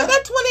 I'm gonna put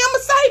that 20. I'm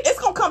gonna save. It's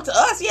gonna come to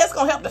us. Yeah, it's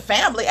gonna help the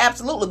family,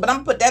 absolutely. But I'm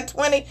gonna put that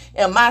 20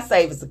 in my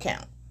savings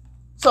account.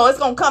 So it's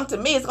gonna come to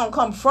me. It's gonna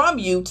come from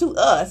you to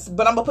us.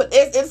 But I'm gonna put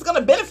it's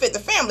gonna benefit the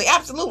family,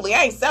 absolutely.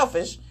 I ain't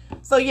selfish.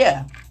 So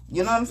yeah,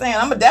 you know what I'm saying.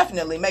 I'm gonna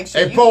definitely make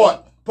sure. Hey,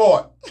 Port,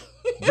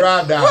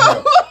 drive down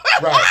here.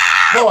 Right,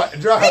 Port,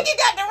 drive. Think you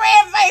got the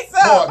red face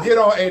up. Port, get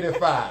on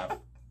 85.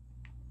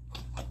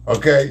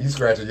 Okay, you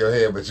scratching your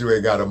head, but you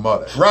ain't got a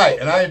mother. Right,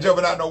 and I ain't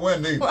jumping out no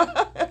window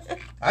either.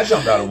 I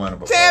jumped out a window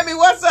before. Tammy,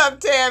 what's up,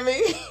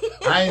 Tammy?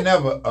 I ain't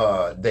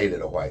never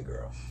dated a white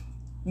girl.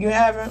 You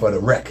haven't? For the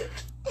record.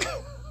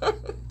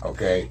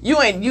 Okay.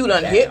 You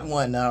done hit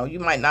one though. You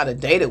might not have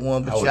dated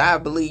one, but I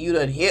believe you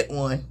done hit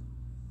one.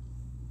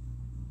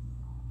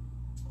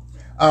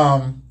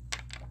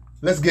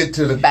 Let's get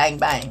to the bang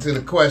bang to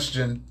the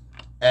question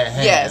at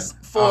hand. Yes,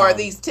 for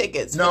these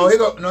tickets. No, here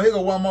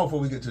go one more before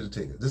we get to the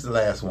tickets. This is the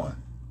last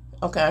one.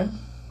 Okay.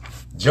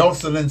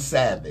 Jocelyn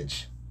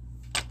Savage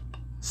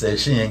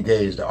says she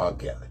engaged to R.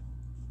 Kelly.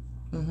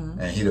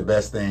 And he the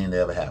best thing that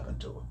ever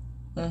happened to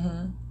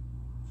her.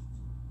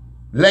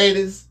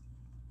 Ladies,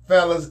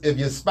 fellas, if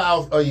your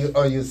spouse or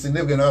your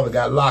significant other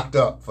got locked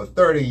up for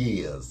 30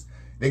 years,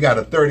 they got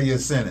a 30-year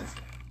sentence.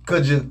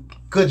 Could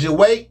you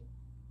wait?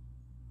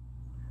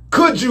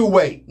 Could you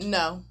wait?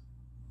 No.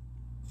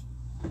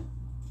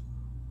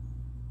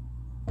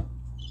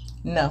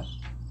 No.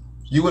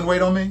 You wouldn't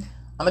wait on me?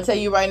 I'm going to tell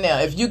you right now,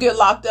 if you get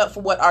locked up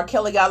for what R.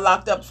 Kelly got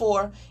locked up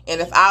for,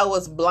 and if I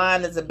was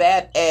blind as a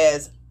bat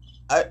as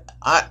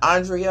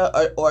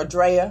Andrea or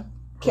Drea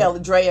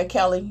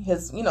Kelly,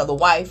 his, the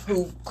wife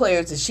who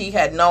declares that she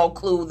had no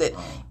clue that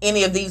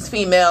any of these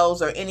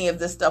females or any of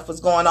this stuff was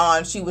going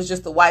on. She was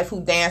just the wife who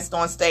danced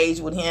on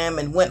stage with him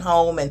and went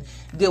home and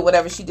did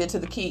whatever she did to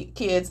the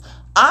kids.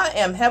 I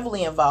am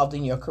heavily involved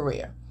in your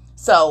career.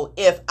 So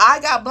if I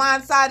got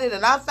blindsided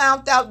and I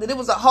found out that it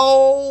was a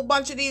whole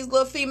bunch of these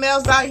little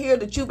females out here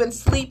that you've been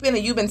sleeping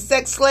and you've been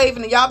sex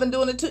slaving and y'all been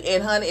doing it too,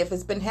 and honey, if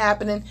it's been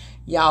happening,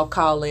 y'all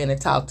call in and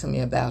talk to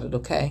me about it,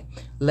 okay?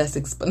 Let's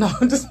explain. No,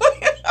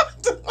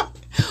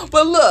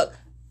 but look,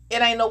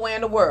 it ain't nowhere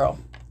in the world.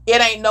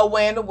 It ain't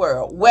nowhere in the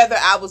world. Whether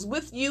I was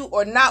with you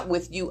or not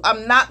with you,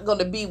 I'm not going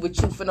to be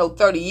with you for no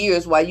 30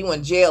 years while you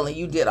in jail and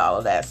you did all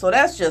of that. So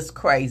that's just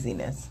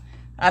craziness.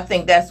 I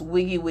think that's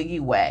wiggy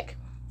whack.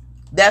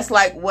 That's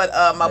like what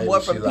my Maybe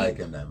boy from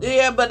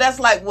but that's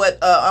like what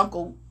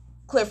Uncle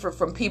Clifford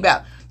from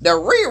P-Bout. The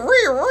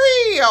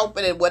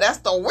opening. Well, that's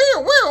the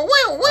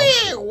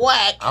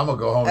whack. I'm gonna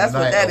go home that's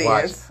tonight what that and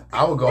watch. is.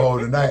 I'm gonna go home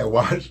tonight and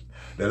watch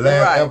the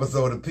last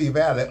episode of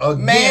P-Valley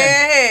again.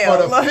 Man, hell,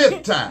 for the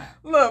 5th time.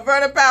 Look,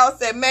 Vernon Powell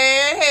said,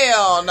 "Man,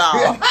 hell no."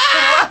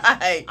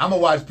 Right. I'm gonna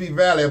watch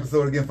P-Valley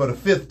episode again for the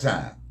 5th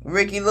time.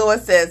 Ricky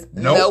Lewis says,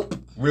 "Nope."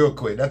 Real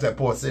quick, that's that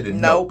poor city.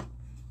 Nope.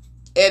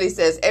 Eddie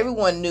says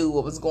everyone knew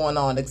what was going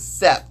on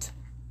except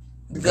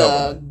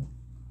the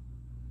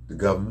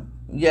government.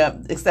 Yeah,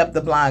 except the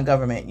blind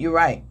government. You're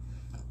right.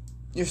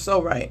 You're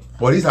so right.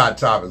 Well, these hot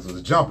topics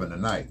was jumping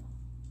tonight.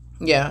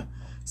 Yeah.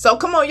 So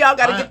come on, y'all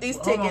got to get these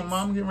tickets. Hold on,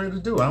 Mom, I'm getting ready to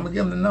do it. I'm gonna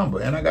give them the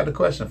number, and I got the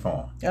question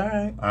for them. All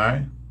right. All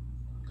right.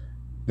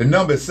 The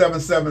number is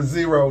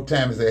 770.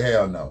 Tammy said,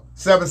 "Hell no."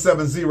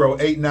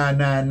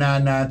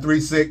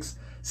 770-899-9936.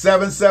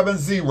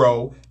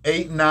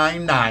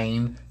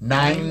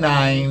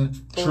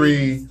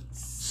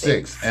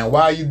 770-899-9936. And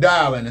while you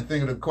dialing and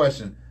thinking of the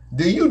question,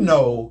 do you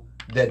know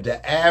that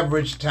the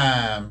average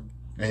time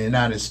in the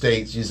United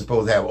States you're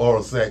supposed to have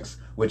oral sex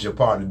with your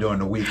partner during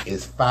the week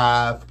is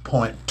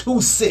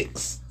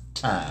 5.26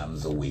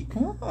 times a week?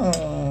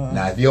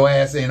 Now, if your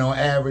ass ain't on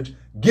average,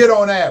 get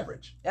on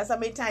average. That's how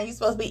many times you're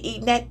supposed to be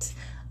eating it.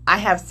 I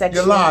have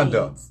sexual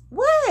Yolanda. needs.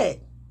 What?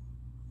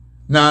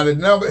 Now the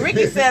number.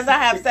 Ricky says I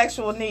have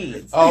sexual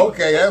needs. Oh,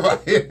 okay.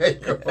 There you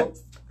go.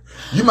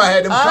 You might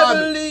have them. I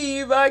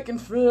believe I can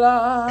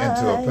fly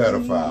into a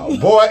pedophile.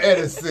 Boy,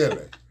 Eddie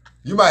silly.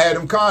 You might have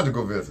them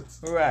conjugal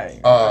visits.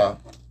 Right.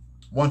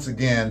 Once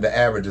again, the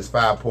average is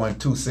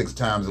 5.26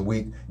 times a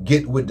week.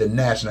 Get with the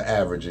national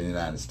average in the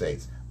United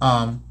States.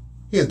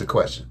 Here's the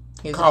question.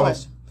 Call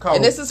us.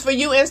 And this is for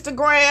you,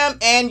 Instagram,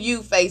 and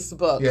you,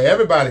 Facebook. Yeah,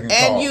 everybody can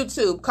call. And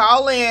YouTube.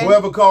 Call in.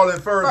 Whoever call in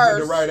first get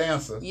the right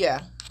answer.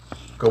 Yeah.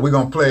 Because we're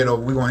going to play it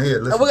over. We're going to hear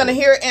it. And we're going to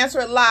hear it,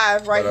 answer it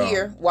live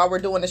here while we're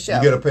doing the show.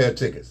 You get a pair of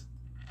tickets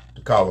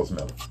to Carlos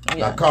Miller. Yeah.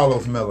 Now,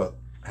 Carlos Miller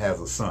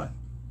has a son.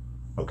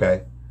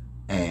 Okay?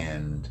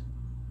 And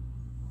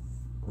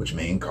which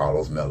means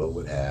Carlos Miller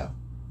would have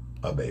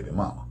a baby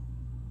mama.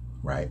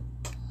 Right?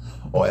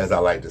 Or as I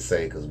like to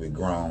say, because we're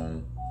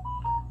grown,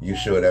 you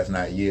sure that's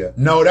not a year?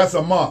 No, that's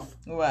a month.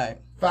 Right.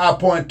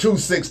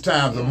 5.26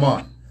 times a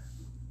month.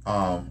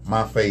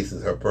 My face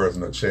is her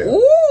personal chair.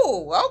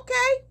 Ooh, okay.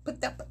 Put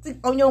that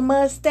on your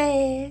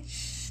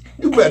mustache.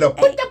 You better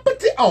put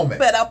that on me.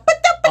 Better put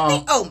that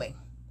on me.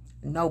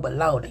 No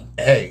baloney.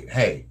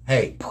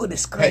 Hey. Put a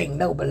screen,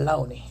 no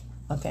baloney.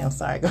 Okay, I'm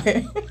sorry. Go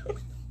ahead.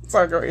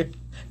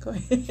 Go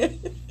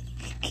ahead.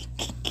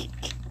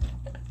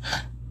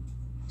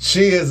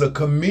 She is a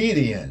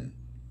comedian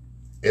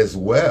as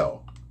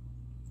well.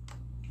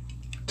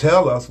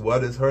 Tell us,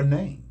 what is her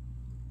name?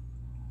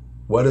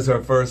 What is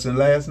her first and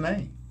last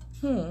name?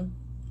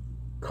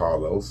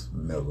 Carlos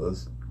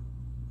Miller's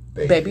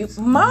baby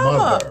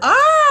mama.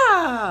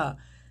 Ah.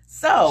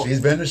 So she's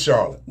been to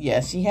Charlotte.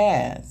 Yes, she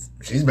has.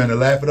 She's been to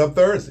Laugh It Up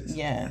Thursdays.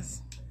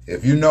 Yes.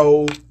 If you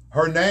know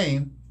her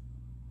name,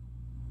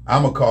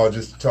 I'm going to call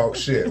just to talk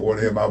shit. Want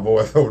to hear my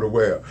voice over the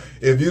well.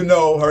 If you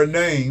know her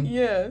name,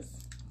 yes,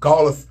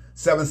 call us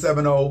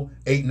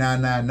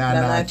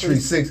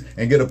 770-899-9936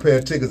 and get a pair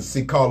of tickets to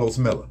see Carlos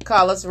Miller.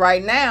 Call us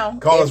right now.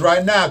 Call us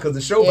right now because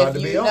the show about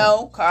to be on. If you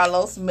know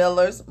Carlos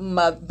Miller's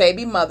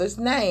baby mother's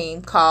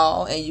name,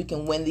 call and you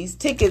can win these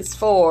tickets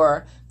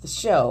for the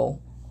show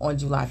on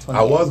July 28th.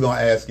 I was going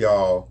to ask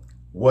y'all,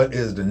 what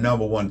is the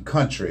 #1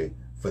 country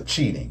for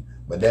cheating?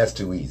 But that's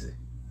too easy.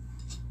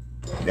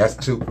 That's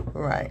too...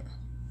 Right.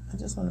 I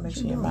just want to make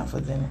sure your mouth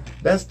was in it.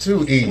 That's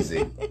too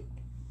easy.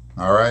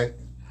 All right?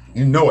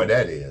 You know what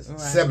that is. Right.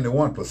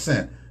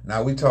 71%.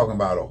 Now we talking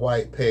about a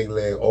white peg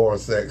leg oral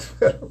sex.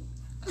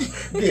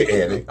 Get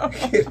Eddie.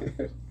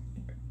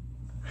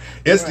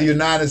 It's the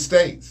United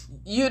States.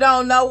 You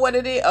don't know what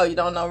it is? Oh, you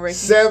don't know, Ricky?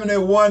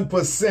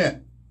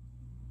 71%.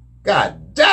 God